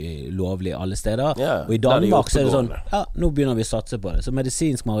det å bli lovlig alle steder. Og I Danmark så det sånn, ja, nå begynner vi å satse på det. Så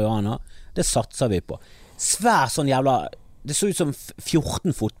medisinsk marihuana, det satser vi på. Svær sånn jævla, det så ut som 14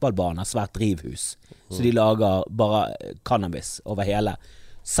 fotballbaner, svært drivhus. Så de lager bare cannabis over hele.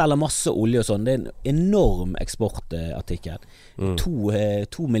 Selger masse olje og sånn. Det en enorm eksportartikkel.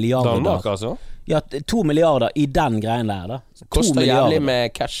 2 milliarder. Danmark altså? Ja, 2 milliarder I den greien der da. Koster jævlig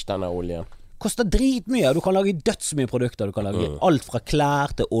med cash denne oljen. Koster dritmye. Du kan lage dødsmye produkter. Du kan lage alt fra klær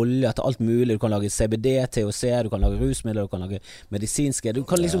til olje til alt mulig. Du kan lage CBD, THC, du kan lage rusmidler, du kan lage medisinske. Du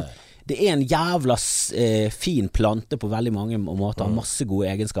kan liksom, det en jævla fin plante på veldig mange måter. Har masse gode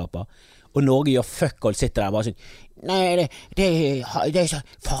egenskaper. Og Norge gjør fuck all, sitter der bare sånn, nei, det så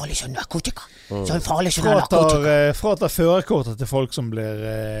farlig som narkotika. Så farlig som narkotika. Fratar førerkortet til folk som blir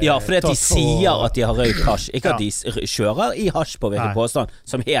ja, fordi at de sier at de har røykt hasj. Ikke at de kjører I hasj på hvilken påstand,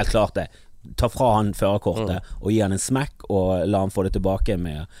 som helt klart det. Ta fra han førerkortet og gi han en smekk og la han få det tilbake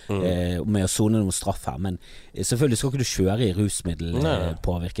med å sone noen straff her. Men selvfølgelig skal ikke du kjøre I rusmiddel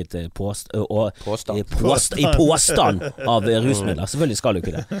påvirket I påstand av rusmidler. Selvfølgelig skal du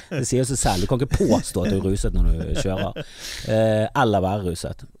ikke det. Det sier seg selv. Du kan ikke påstå at du ruset når du kjører eller være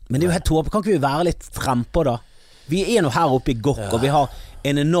ruset. Men det jo helt tåpelig. Kan ikke vi være litt frempå da? Vi nå her oppe I Gokk og vi har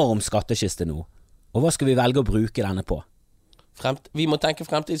en enorm skattekiste nå. Og hva skal vi velge å bruke denne på? Vi må tenke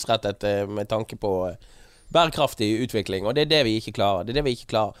fremtidsrettet med tanke på bærekraftig utvikling, og det det vi ikke klarer.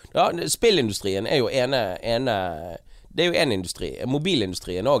 Ja, spillindustrien jo det jo en industri.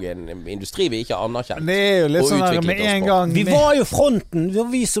 Mobilindustrien også en industri vi ikke anerkjent. Det jo litt sånn her med en gang. Vi var jo fronten. Det var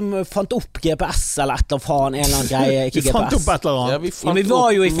vi som fant opp GPS eller et eller faen, en eller annen greie. Ikke vi fant GPS. Opp et eller annet. Ja, vi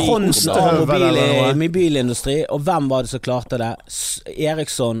var jo I fronten av mobilindustri, og hvem var det som klarte det?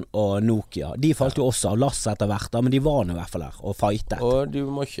 Eriksson og Nokia. De falt jo også av lasset etter hvert, men de var nå I hvert fall der og fightet. Og du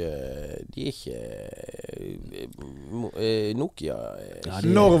må ikke de ikke Nokia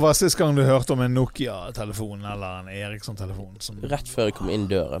Når var sist gang du hørte om en Nokia-telefon eller en Eriksson-telefon? Rett før jeg kom inn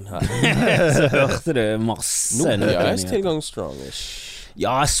døren her. Så hørte du masse Nokia tilgang strongish.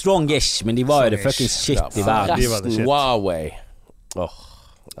 Ja, strongish, men de var jo det fucking shit I verden. Resten Huawei.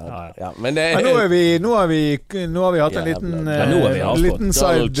 Ja, men det nå har vi hatt en liten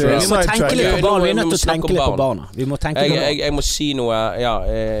side vi må tenke litt på barna. Vi nødt til å tenke litt på barna. Vi må tenke jeg må si noe. Ja,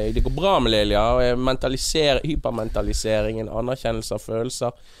 det går bra med Lilja. Hypermentalisering, en anerkjennelse av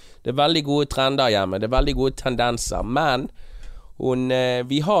følelser. Det veldig gode trender hjemme. Det veldig gode tendenser. Men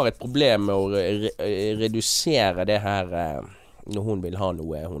vi har et problem med å redusere det her når hun vil ha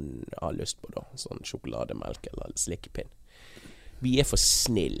noe hun har lyst på da. Sånn sjokolademelk eller slikkepinn. Vi for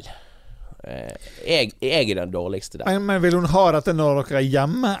snill. Jeg den dårligste der. Men vil hun ha dette når dere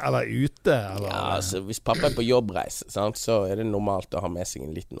hjemme eller ute? Eller? Ja, altså, hvis pappa på jobbreise, sant, så det normalt å ha med seg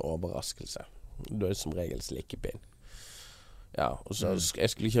en liten overraskelse. Da det som regel slikkepinn. Ja, og så jeg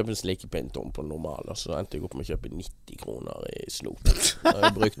skulle kjøpe en slikkepinn tom på normal, og så endte jeg opp med å kjøpe 90 kroner I snop.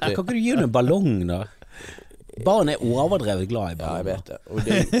 Kan ikke du gi henne en ballong da? Barn overdrevet glad I barn. Ja, jeg vet det. Og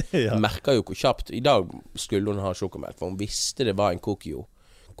det merker jo hvor kjapt. I dag skulle hun ha sjokomelk, for hun visste det var en Kokio.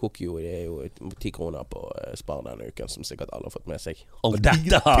 Kokio det jo 10 kroner på spar denne uken, som sikkert alle har fått med seg. Og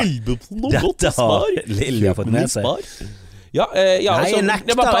dette har Lilja fått med seg. Ja, nei, jeg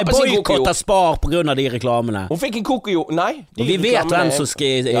nekter boykotter Spar på grunn av de reklamene. Hun fikk en Kokio, nei. Og vi vet hvem som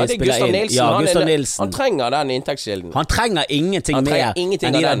skal spille inn. Ja, Gustav Nilsen. Han trenger den inntektskilden. Han trenger ingenting mer enn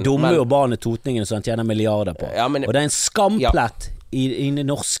de der dumme urbane totningene som han tjener milliarder på. Ja, og det en skamplett I det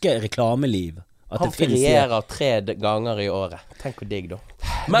norske reklameliv. Han ferierer 3 ganger I året. Tenk hvor digg da.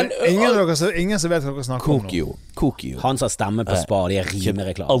 Men ingen som vet hva dere snakker om nå. Kokio. Han som stemmer på Spar, de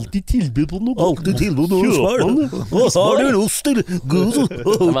rimereklame. Alltid tilbud på noe. Alltid tilbud på noe. Har du en ost til?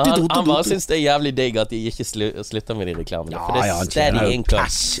 Han bare synes det jævlig digg at de ikke slutter med de reklamene. For det han tjener jo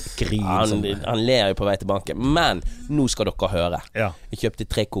cash. Han ler jo på vei til banken. Men nå skal dere høre. Jeg kjøpte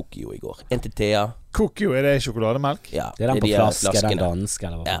 3 Kokio I går. En til Thea. Kokio, det sjokolademelk? Ja, det den på flaske, den danske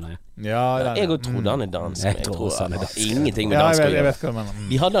eller hva faen jeg tror den dansk. Jeg tror han dansk. Ingenting med dansk. Jeg vet hva du mener.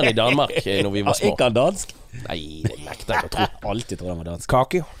 Vi hadde den I Danmark når vi var små. Ikke han dansk? Nei, det nekter jeg å tro. Alltid tror han var dansk.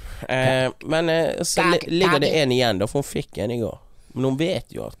 Kakio. Men så ligger det en igjen da, for hun fikk en I går. Men hun vet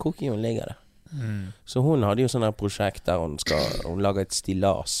jo at Kokioen ligger der. Så hun hadde jo sånn her prosjekt der hun lager et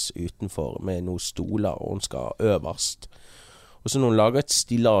stillas utenfor med noen stoler, og hun skal øverst. Og så når hun lager et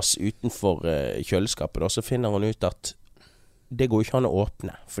stillas utenfor kjøleskapet da, så finner hun ut at det går ikke an å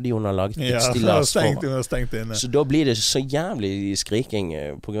åpne, fordi hun har laget et stillas foran. Stengt inne. Så da blir det så jævlig skriking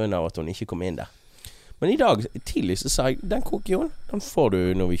på grunn av at hun ikke kom inn der. Men i dag, tidlig så sa jeg, den kokioen, den får du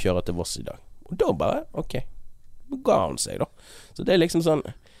når vi kjører til Voss i dag. Og da bare, ok, ga han seg da. Så det liksom sånn,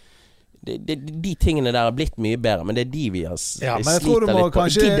 de tingene der har blitt mye bedre, men det de vi har sliter litt på.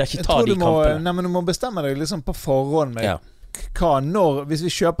 Gidder ikke ta de kampene. Nei, men du må bestemme deg liksom på forhånd med hvis vi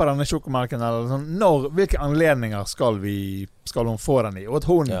kjøper denne sjokomelken eller sånn, hvilke anledninger skal hun få den i, og at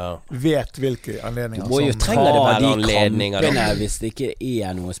hun vet hvilke anledninger du må jo trenger det være de kampene hvis det ikke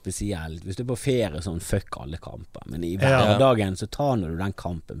er noe spesielt. Hvis du er på ferie sånn, fuck alle kamper, men i hverdagen så tar du den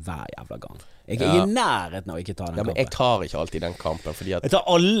kampen hver jævla gang. Jeg er i nærheten av å ikke ta den kampen. Men jeg tar ikke alltid den kampen fordi at jeg tar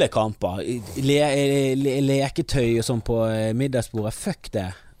alle kamper. Leketøy og sånn på middagsbordet, fuck det.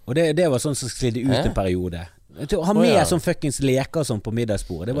 Og det var sånn som sklidde ut en periode. Ha med sånn fuckings leker sånn på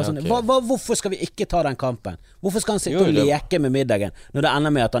middagsbordet. Det var sånn, hvorfor skal vi ikke ta den kampen? Hvorfor skal han sitte og leke med middagen når det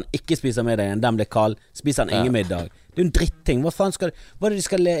ender med at han ikke spiser middagen, den blir kald, spiser han ingen middag? Det er jo en dritting.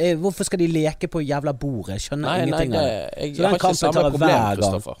 Hvorfor skal de leke på jævla bordet? Jeg skjønner ingenting av det. Jeg har ikke samme problem,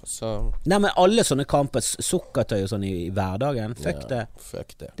 Kristoffer. Nei, men alle sånne kamper, sukkertøy og sånn i hverdagen, fuck det.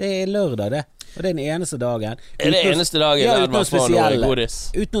 Det er lørdag det. Og det er den eneste dagen. Er det eneste dagen der man får noe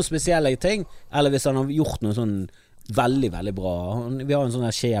godis? Uten noen spesielle ting. Eller hvis han har gjort noe sånn veldig, veldig bra. Vi har en sånn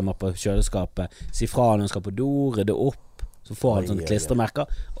her skjema på kjøleskapet. Si fra når han skal på do, rydde opp. Så får han sånne klistremerker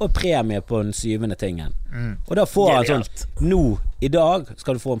og premie på den 7. tingen. Og da får han sånn nå, i dag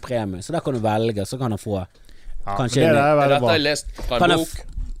skal du få en premie. Så da kan du velge, så kan han få kanskje dette har jeg lest fra en bok.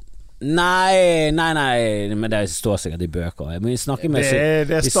 Nei, men det står sikkert i bøker. Vi snakker med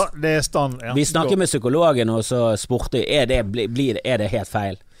vi snakker med psykologen, og så spurte er det helt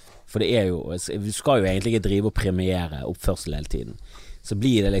feil? For det er jo, vi skal jo egentlig ikke drive og premiere oppførsel hele tiden. Så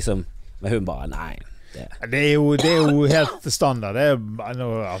blir det liksom, men hun bare nei. Det er jo helt standard. Det er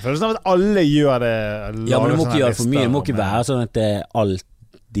følelsen av at alle gjør det. Ja, men du må ikke gjøre for mye. Det må ikke være sånn at alt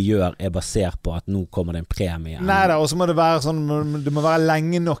de gjør er basert på at nå kommer det en premie. Neida, og så må det være sånn, det må være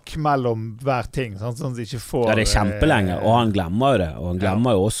lenge nok mellom hver ting, sånn at de ikke får det er kjempelenge, og han glemmer jo det. Og han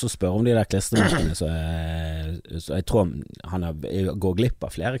glemmer jo også å spørre om de der klistremerkene, så jeg tror han går glipp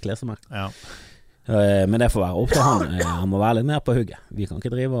av flere klistremerker. Men det får være opp til han. Han må være litt mer på hugget. Vi kan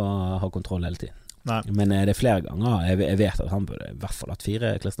ikke drive og ha kontroll hele tiden. Nei. Men det er flere ganger jeg vet at han burde i hvert fall hatt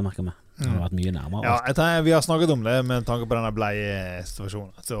 4 klistremerker med. Han har vært mye nærmere. Ja, vi har snakket om det med tanke på denne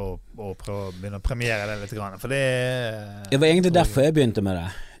bleiesituasjonen, så å prøve å begynne å premiere det litt grann, for det var egentlig derfor jeg begynte med det.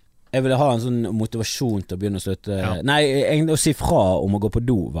 Jeg ville ha en sånn motivasjon til å begynne å slutte. Nei, egentlig å si fra om å gå på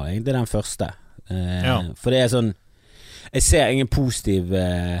do var egentlig den første. For det er sånn, jeg ser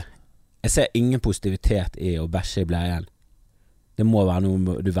ingen positivitet i å bæsje i bleien. Det må være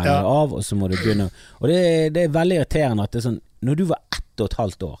noe du venner av, og så må du begynne. Og det er veldig irriterende at det er sånn, når du var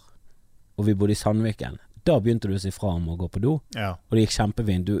 1,5 år, og vi bodde i Sandviken, da begynte du å si fra om å gå på do, og det gikk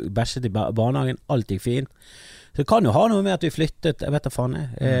kjempefint. Du bæsjet i barnehagen, alt gikk fint. Så det kan jo ha noe med at vi flyttet, jeg vet da faen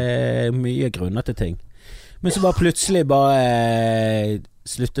mye grunner til ting. Men så bare plutselig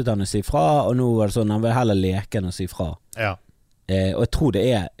sluttet han å si fra, og nå var det sånn, han vil heller leke enn å si fra. Og jeg tror det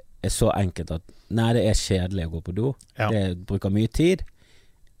er så enkelt at nei, det er kjedelig å gå på do. Det bruker mye tid.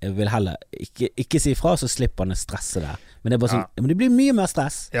 Jeg vil heller ikke si fra, så slipper han stresset der. Men det er bare sånn, men det blir mye mer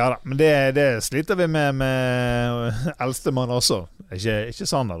stress. Ja da, men det sliter vi med eldstemann også. Ikke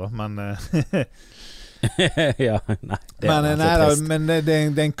Sander da, men men det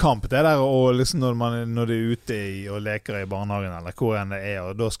er en kamp det der, og liksom når du er ute og leker i barnehagen eller hvor enn det er,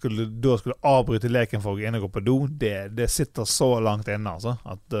 og da skulle avbryte leken for å gå inn og gå på do, det sitter så langt inne altså,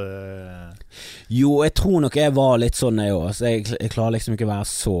 at jo, jeg tror nok jeg var litt sånn jeg også. Jeg klarer liksom ikke å være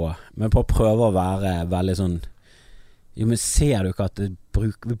så, men på å prøve å være veldig sånn, jo, men ser du ikke at vi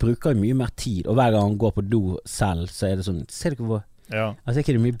bruker mye mer tid, og hver gang han går på do selv, så er det sånn, ser du ikke hvor altså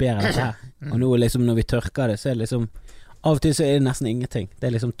ikke det mye bedre enn det her. Og nå liksom når vi tørker det, så er det liksom av og til så er det nesten ingenting. Det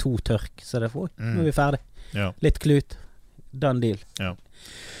er liksom 2 tørk, så det er nå er vi ferdig. Litt klut, done deal.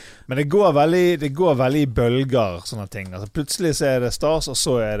 Men det går veldig i bølger, sånne ting. Altså, plutselig så er det stas, og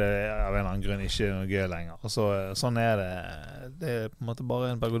så er det av en eller annen grunn ikke noe gøy lenger. Og så, sånn er det. Det er på en måte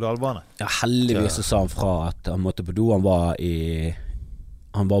bare en berg-og-dal-bane. Ja, heldigvis så sa han fra at han måtte på do.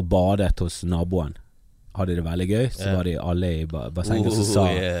 Han var badet hos naboen. Hadde det veldig gøy, så var de alle i bassenget,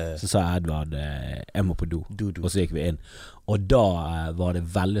 så sa Edvard jeg må på do, og så gikk vi inn, og da var det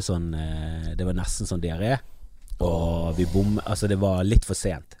veldig sånn, det var nesten sånn diaré, og altså det var litt for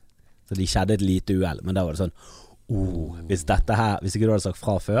sent, så de skjedde et lite uhell, men da var det sånn hvis ikke du hadde sagt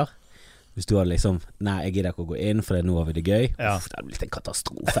fra før, hvis du hadde liksom, nei, jeg gidder ikke å gå inn for nå har vi det gøy, det hadde blitt en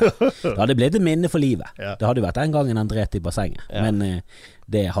katastrofe. Det hadde blitt et minne for livet. Det hadde jo vært den gangen han dret i bassenget, men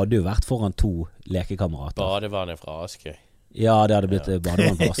det hadde jo vært foran 2 lekekamerater. Badevannet fra Askøy. Ja, det hadde blitt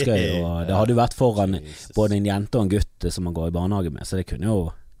badevann på Askøy, og det hadde jo vært foran både en jente og en gutt som man går i barnehage med, så det kunne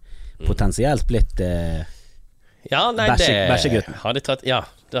jo potensielt blitt bæsjegutten.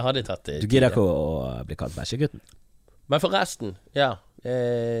 Det hadde tatt Du gidder ikke å bli kalt bæsjegutten? Men forresten,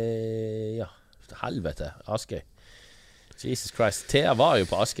 helvete, Askøy. Jesus Christ. Thea var jo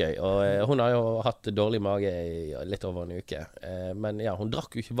på Askøy, og hun har jo hatt dårlig mage i litt over en uke. Men hun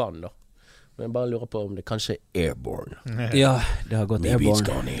drakk jo ikke vann da. Men jeg bare lurer på om det kanskje er airborne. Ja, det har gått Maybe it's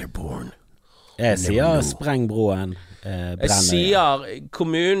gone airborne. Jeg sier spreng broen, jeg sier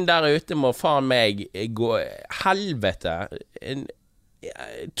kommunen der ute må faen meg gå helvete.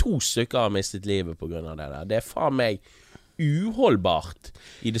 2 stykker har mistet livet på grunn av det der. Det er faen meg uholdbart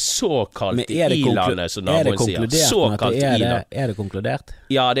i det såkalte i-landet, som naboen sier. Såkalt i-land. Er det konkludert?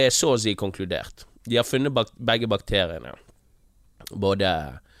 Ja, det er så å si konkludert. De har funnet begge bakteriene. Både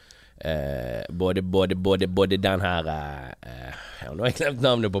den her nå har jeg glemt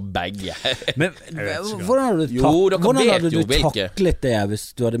navnet på begge. Men hvordan hadde du taklet det hvis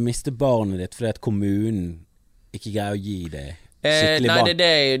du hadde mistet barnet ditt fordi at kommunen ikke greier å gi det skikkelig vann? Det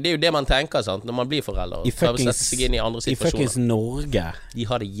er jo det man tenker, sant, når man blir forelder. I fuckings Norge. De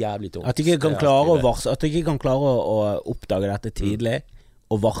har det jævlig tungt. At de ikke kan klare å oppdage dette tidlig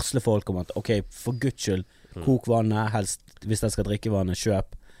og varsle folk om at ok, for Guds skyld, kok vannet, helst hvis jeg skal drikke vannet,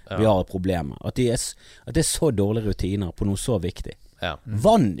 kjøp. Vi har et problem. At det er så dårlige rutiner på noe så viktig.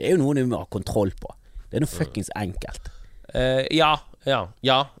 Vann er jo noe du må ha kontroll på. Det er noe fuckings enkelt. Ja. Jeg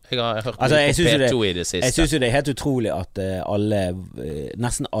har hørt på P2 i det siste. Jeg synes jo det er helt utrolig at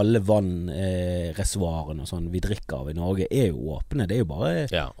nesten alle vannreservoarene og sånn vi drikker av i Norge er jo åpne. Det er jo bare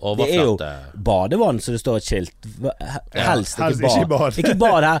det er jo badevann, så det står et skilt. Helst ikke bad. Ikke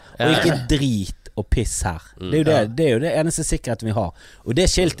bad her, og ikke drit og piss her. Det er jo det eneste sikkerheten vi har. Og det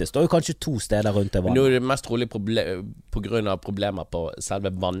skiltet står jo kanskje 2 steder rundt det vannet. Nå er det mest trolig på grunn av problemer på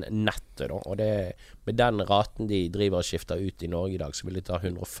selve vannnettet da. Og det, med den raten de driver og skifter ut i Norge i dag, så vil det ta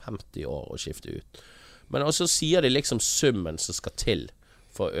 150 år å skifte ut. Men også sier de liksom summen som skal til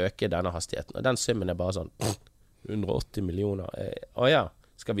for å øke denne hastigheten. Og den summen er bare sånn 180 millioner.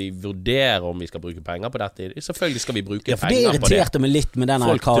 Skal vi vurdere om vi skal bruke penger på dette? Selvfølgelig skal vi bruke penger på det. For det irriterte meg litt med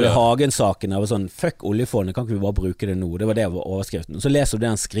denne Carl I. Hagen-saken. Det var sånn, fuck oljefondet, kan ikke vi bare bruke det nå? Det var overskriften. Og så leser du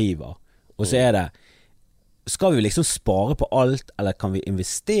det han skriver, og så er det, skal vi liksom spare på alt, eller kan vi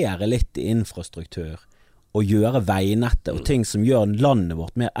investere litt i infrastruktur, og gjøre veinettet, og ting som gjør landet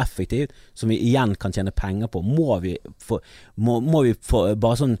vårt mer effektivt, som vi igjen kan tjene penger på? Må vi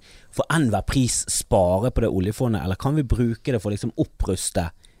bare sånn, for enhver pris spare på det oljefondet, eller kan vi bruke det for liksom oppruste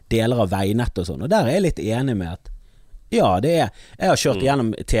deler av veinettet og sånn? Og der er jeg litt enig med at jeg har kjørt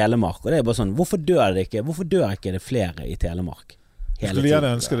gjennom Telemark, og det er bare sånn, hvorfor dør ikke det flere i Telemark? Skulle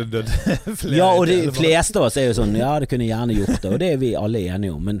gjerne ønske det døde flere. Ja, og de fleste av oss er jo sånn, det kunne gjerne gjort det, og det er vi alle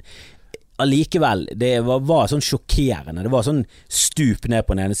enige om, men allikevel, det var sånn sjokkerende. Det var sånn stup ned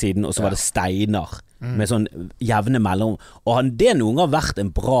på den ene siden, og så var det steiner med sånn jevne mellom. Og det noen gang vært en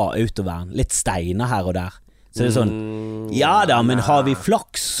bra autovern. Litt steiner her og der. Så det er sånn, men har vi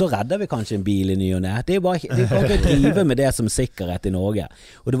flaks, så redder vi kanskje en bil i ny og ne. Det er bare ikke å drive med det som sikkerhet i Norge.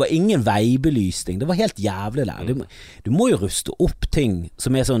 Og det var ingen veibelysning. Det var helt jævlig der. Du må jo ruste opp ting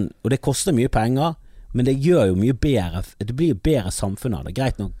som er sånn, og det koster mye penger, men det gjør jo mye bedre. Det blir jo bedre samfunn av det.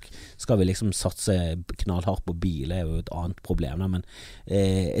 Greit nok skal vi liksom satse knallhardt på bil, det er jo et annet problem, men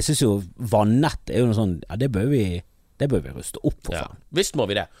jeg synes jo vannett er jo noe sånn, det bør vi ruste opp for faen. Visst må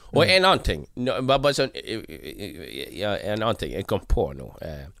vi det. Og en annen ting, bare sånn, en annen ting jeg kom på nå.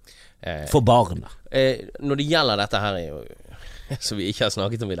 For barna. Når det gjelder dette her, som vi ikke har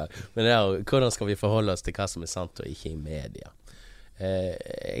snakket om i dag, men det er hvordan skal vi forholde oss til hva som er sant og ikke i media?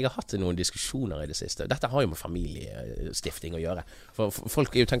 Jeg har hatt noen diskusjoner i det siste. Dette har jo med familiestifting å gjøre. For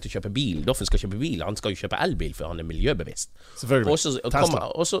folk er jo tenkt å kjøpe bil. Doffen skal kjøpe bil. Han skal jo kjøpe elbil, for han er miljøbevisst. Selvfølgelig.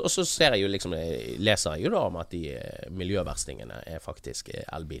 Og så ser jeg jo liksom, leser jeg jo da om at de miljøverstingene er faktisk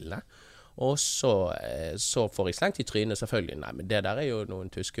elbilene. Og så får jeg slengt i trynet selvfølgelig. Nei, men det der er jo noen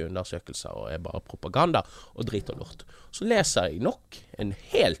tyske undersøkelser og er bare propaganda og drit og lort. Så leser jeg nok en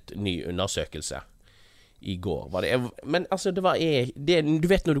helt ny undersøkelse i går. Men altså, du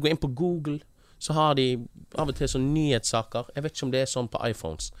vet når du går inn på Google, så har de av og til sånn nyhetssaker. Jeg vet ikke om det er sånn på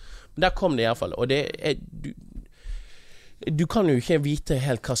iPhones. Men der kom det i hvert fall. Og det er du kan jo ikke vite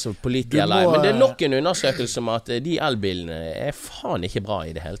helt hva som politisk eller men det er nok en undersøkelse om at de elbilene er faen ikke bra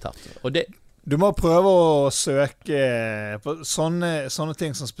i det hele tatt. Og du må prøve å søke på sånne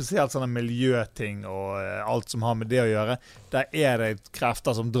ting som spesielt sånne miljøting og alt som har med det å gjøre. Der er det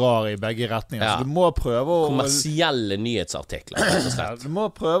krefter som drar i begge retninger. Så du må prøve å kommersielle nyhetsartikler. Du må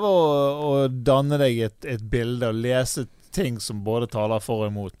prøve å danne deg et bilde og lese ting som både taler for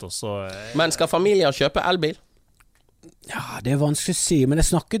og imot, og så Men skal familier kjøpe elbil? Ja, det vanskelig å si, men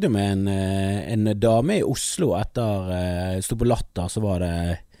jeg snakket jo med en dame i Oslo etter stod på Latter, så var det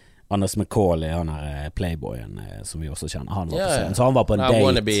Anders McCauley, han her playboyen som vi også kjenner. Han var på scenen, så han var på en date.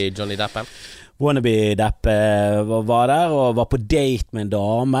 Wannabe Johnny Deppen. Wannabe Depp var der og var på date med en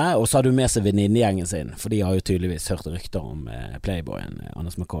dame, og så hadde hun med seg venninnegjengen sin, for de har jo tydeligvis hørt rykter om playboyen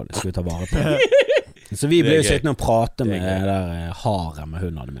Anders McCauley skulle ta vare på. Så vi ble jo sittende og prate med det der harem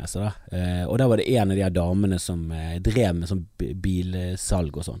hun hadde med seg da. Og der var det en av de her damene som drev med sånn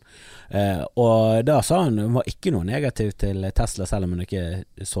bilsalg og sånn. Og da sa hun var ikke noe negativ til Tesla, selv om hun ikke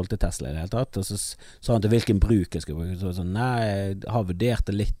solgte Tesla i det hele tatt. Og så sa hun til hvilken bruk jeg skulle bruke. Så sånn, nei, jeg har vurdert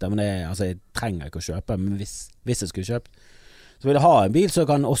det litt, men jeg trenger ikke å kjøpe. Men hvis jeg skulle kjøpt, så vil jeg ha en bil som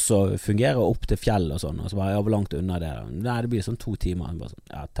kan også fungere opp til fjell og sånn. Og så bare, jeg var langt unna det. Nei, det blir sånn 2 timer. Bare sånn,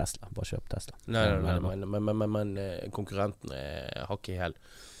 ja, Tesla, bare kjøp Tesla. Nei, men konkurrentene har ikke helt.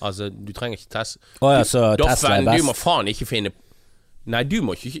 Altså, du trenger ikke Tesla. Så Tesla er best. Du må faen ikke finne. Nei, du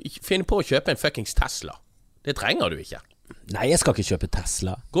må ikke finne på å kjøpe en fuckings Tesla. Det trenger du ikke. Nei, jeg skal ikke kjøpe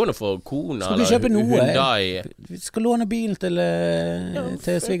Tesla. Gå nå for kona eller kjøpe noe, Hyundai. Vi skal låne bilen til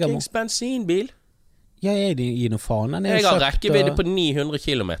svigermor. Fuckings bensinbil. Ja, jeg gir noe faen. Jeg har rekkevidde på 900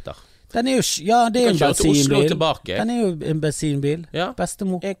 kilometer. Den er jo, ja, det er en bensinbil. Den er jo en bensinbil. Ja.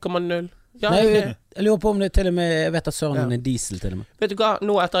 Bestemor. 1,0. Ja, nei, jeg lurer på om det til og med, jeg vet at søren er en diesel til og med. Vet du hva,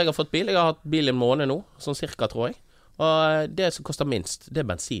 nå etter jeg har fått bil, jeg har hatt bil en måned nå, sånn cirka tror jeg. Og det som koster minst, det er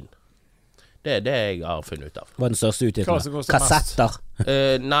bensin. Det er det jeg har funnet ut av. Hva er den største utgiften? Kassetter?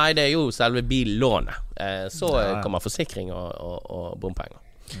 Nei, det er jo selve billånet. Så kommer forsikring og bompenger.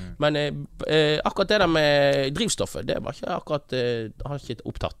 Men akkurat det der med drivstoffet, det var ikke akkurat har ikke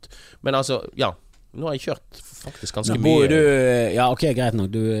opptatt. Men altså, ja, nå har jeg kjørt faktisk ganske mye. Ja, ok, greit nok.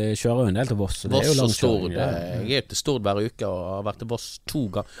 Du kjører jo en del til Voss. Voss og Stord. Jeg er til Stord hver uke og har vært til Voss 2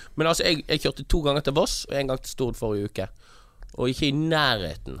 ganger. Men altså, jeg kjørte 2 ganger til Voss og 1 gang til Stord forrige uke. Og ikke i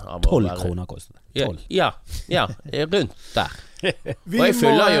nærheten av 12 kroner koster det. 12. Ja, rundt der. Og jeg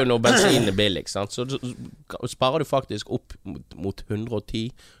fyller jo når bensin er billig, sant? Så sparer du faktisk opp mot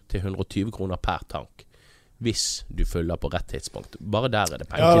 110 til 120 kroner per tank hvis du fyller på rett tidspunkt. Bare der er det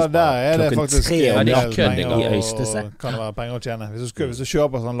penger. Ja, der er det faktisk en del penger i Øystese. Kan det være penger å tjene. Hvis du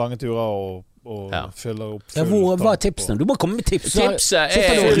kjører på sånne lange turer og fyller opp. Ja, hva er tipsene? Du må komme med tips. Tipset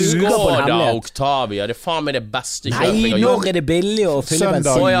er Skoda Octavia. Det er faen meg det beste kjøpet jeg har gjort. Nei, når er det billig å fylle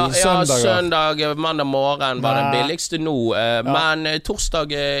bensin? Ja, søndag, mandag morgen var den billigste nå. Men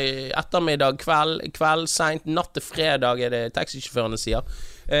torsdag ettermiddag, kveld, sent, natt til fredag er det taxisjåførene sier.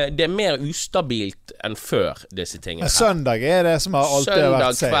 Det er mer ustabilt enn før disse tingene her. Søndag er det som har alltid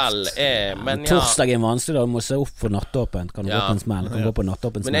vært safe. Søndag kveld men torsdag er vanskelig da, du må se opp for nattåpent. Kan du gå på en smell? Kan gå på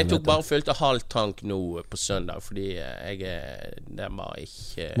nattåpent smell? Men jeg tok bare fylte halv tank nå på søndag, fordi det var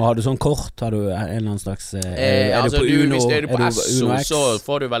ikke. Men har du sånn kort? Har du en eller annen slags altså, du på Uno? Hvis det er du på Esso, X? så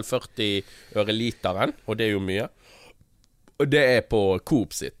får du vel 40 øre literen, og det er jo mye. Og det er på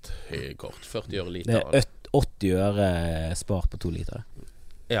Coop sitt kort, 40 øre literen. Det er 80 øre spart på 2 liter.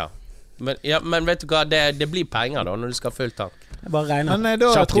 Ja, men vet du hva, det blir penger da når du skal ha full tank. Men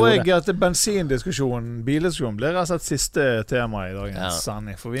da tror jeg at bensindiskusjonen, bildiskusjonen, blir rett og slett siste tema i dagens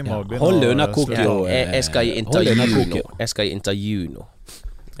sending. For vi må begynne hold unna Kokio. Jeg skal i intervju nå.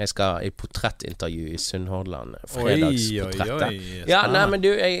 Jeg skal i portrettintervju i Sunnhordland. Fredagsportrettet. Ja, nei, men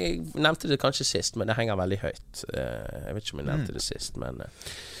du, jeg nevnte det kanskje sist, men det henger veldig høyt. Jeg vet ikke om jeg nevnte det sist, men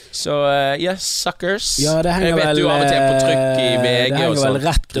så, yes, suckers. Ja, det henger jeg vet vel, du av og til på trykk i VG det henger og sånt, vel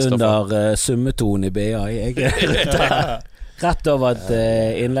rett under summetone i BA. Rett over et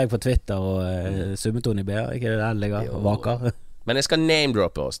innlegg på Twitter og summetone i BA. Ikke det der ligger og vaker. Men jeg skal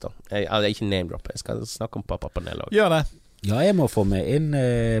name-droppe oss da. Ikke name-droppe, jeg skal snakke om pappapanel også. Gjør det. Ja, jeg må få med inn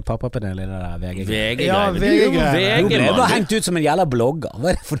pappapanelet i det der VG. Ja, VG. Du ble bare hengt ut som en jævla blogger.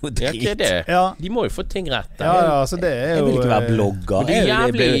 Hva er det for noe drit? Ja, det? Ja. De må jo få ting rett. Ja, altså det er jo jeg vil ikke være blogger. Det er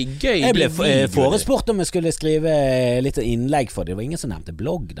jævlig gøy. Jeg ble forespurt om jeg skulle skrive litt innlegg for det. Det var ingen som nevnte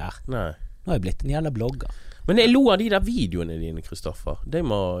blogg der. Nei. Nå har jeg blitt en jævla blogger. Men jeg lo av de der videoene dine, Kristoffer. De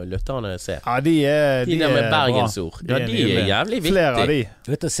må lytterne se. Ja, de der med bergensord. Ja, de er jævlig viktige. Flere av de.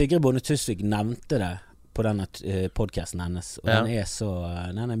 Du vet at Sigrid Bonde Tusvik nevnte det på denne podcasten hennes, og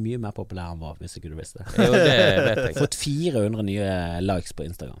den er mye mer populær enn hva, hvis ikke du visste. Jo, det vet jeg. Fått 400 nye likes på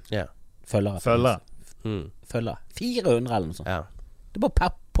Instagram. Ja. Følgere. 400 eller noe sånt. Ja. Det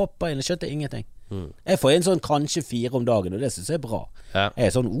bare popper inn, jeg skjønte ingenting. Jeg får inn sånn kanskje 4 om dagen, og det synes jeg er bra. Jeg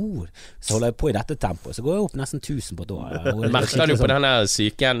er sånn, så holder jeg på i dette tempoet, så går jeg opp nesten 1000 på et år. Merker du på denne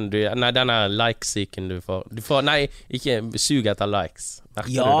syken, denne like-syken du får, nei, ikke sug etter likes.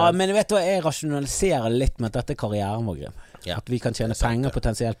 Ja, men vet du hva, jeg rasjonaliserer litt med at dette er karrieren vår, Grim. At vi kan tjene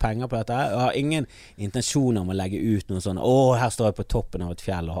potensielt penger på dette. Jeg har ingen intensjoner om å legge ut noe sånn her står jeg på toppen av et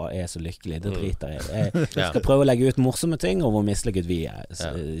fjell og er så lykkelig. Det driter jeg. Jeg skal prøve å legge ut morsomme ting og hvor mislykket vi er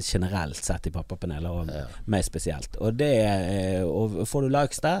generelt sett i pappapanelet, og meg spesielt. Og det og får du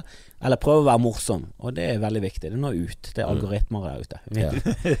likes der, eller prøve å være morsom, og det er veldig viktig. Det når ut. Det er algoritmer der ute.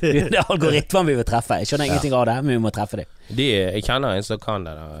 Det er algoritmer vi vil treffe. Jeg skjønner ingenting av det, men vi må treffe dem. Jeg kjenner en som kan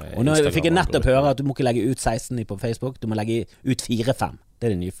det. Og nå fikk jeg nettopp høre at du må ikke legge ut 16 på Facebook, du må legge ut 4-5. Det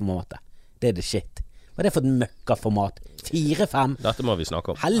er det nye formatet. Det er det shit. Hva er det for et møkkaformat? 4-5. Dette må vi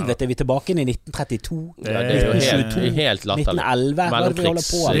snakke om. Helvete, vi er tilbake inn i 1932. Det er jo helt latterlig. 1911. Hva er det vi holder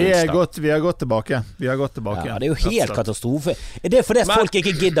på med? Vi har gått tilbake. Ja, det er jo helt katastrofe. Er det fordi folk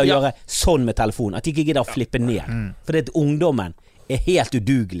ikke gidder å gjøre sånn med telefonen? At de ikke gidder å flippe ned? Fordi at ungdommen er helt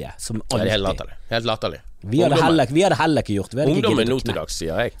udugelige som alltid. Det er helt latterlig. Vi hadde heller ikke gjort det. Ungdommen nå til dags,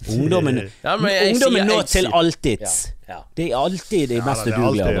 sier jeg. Ungdommen nå til alltids. Det er alltid de mest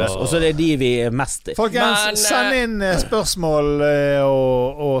udugelige av oss. Og så er det de vi er mest. Folkens, send inn spørsmål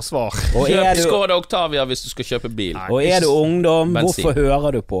og svar. Kjøp Skoda Octavia hvis du skal kjøpe bil. Og er du ungdom, hvorfor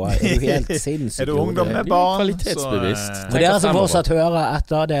hører du på? Er du helt sinnssykt? Er du ungdom med barn? Kvalitetsbevisst. Og dere som fortsatt hører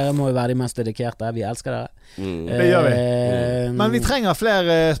etter, dere må jo være de mest dedikerte. Vi elsker dere. Det gjør vi. Men vi trenger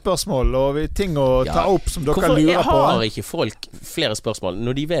flere spørsmål og ting å ta opp som dere lurer på. Hvorfor har ikke folk flere spørsmål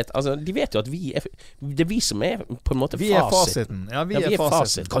når de vet, de vet jo at det er vi som er på en måte fasiten. Ja, vi er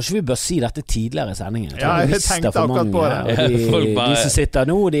fasiten. Kanskje vi bør si dette tidligere i sendingen. Jeg tenkte akkurat på det. De som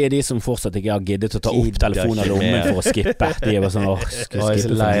sitter nå, de er de som fortsatt ikke har giddet å ta opp telefonen av lommen for å skippe. De er bare sånn,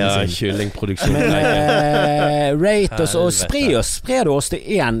 skippe for kyllingproduksjon. Rate oss, og spre oss til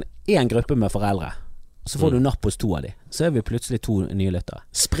en gruppe med foreldre. Så får du napp hos 2 av de. Så er vi plutselig 2 nye lyttere.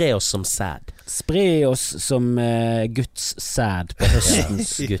 Spre oss som sæd. Spre oss som Guds sæd på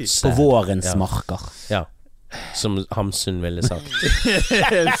høstens på vårens marker. Ja. Som Hamsun ville sagt.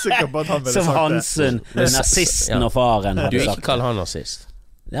 Som Hamsun, nazisten og faren hadde sagt. Du ikke kall han nazist.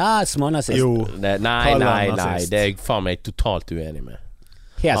 Ja, smånazist. Jo. Nei, det er jeg faen meg totalt uenig med.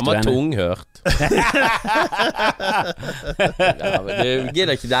 Han var tunghørt. Du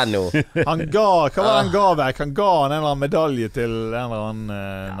gidder ikke den nå. Hva var det han ga vekk? Han ga en eller annen medalje til en eller annen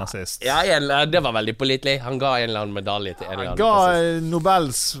nazist. Ja, det var veldig pålitelig. Han ga en eller annen medalje til en eller annen nazist. Han ga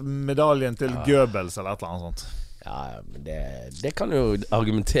Nobels medaljen til Goebbels eller et eller annet sånt. Ja, men det kan jo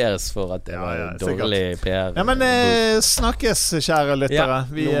argumenteres for at det var dårlig PR. Ja, men snakkes, kjære lyttere.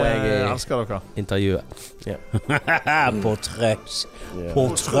 Vi elsker dere. Intervjuet.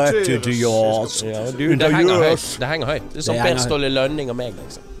 Portrettet til oss. Det henger høyt. Det henger høyt. Det er sånn Per Ståle Lønning og meg,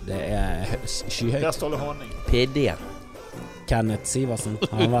 liksom. Det er skyhøyt. Per Ståle Honning. PD. Kenneth Siversen,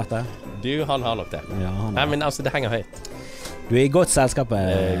 har han vært der? Du, han har nok det. Nei, men altså, det henger høyt. Du er i godt selskap.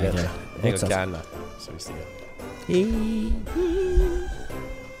 Jeg og Kenneth, som vi sier.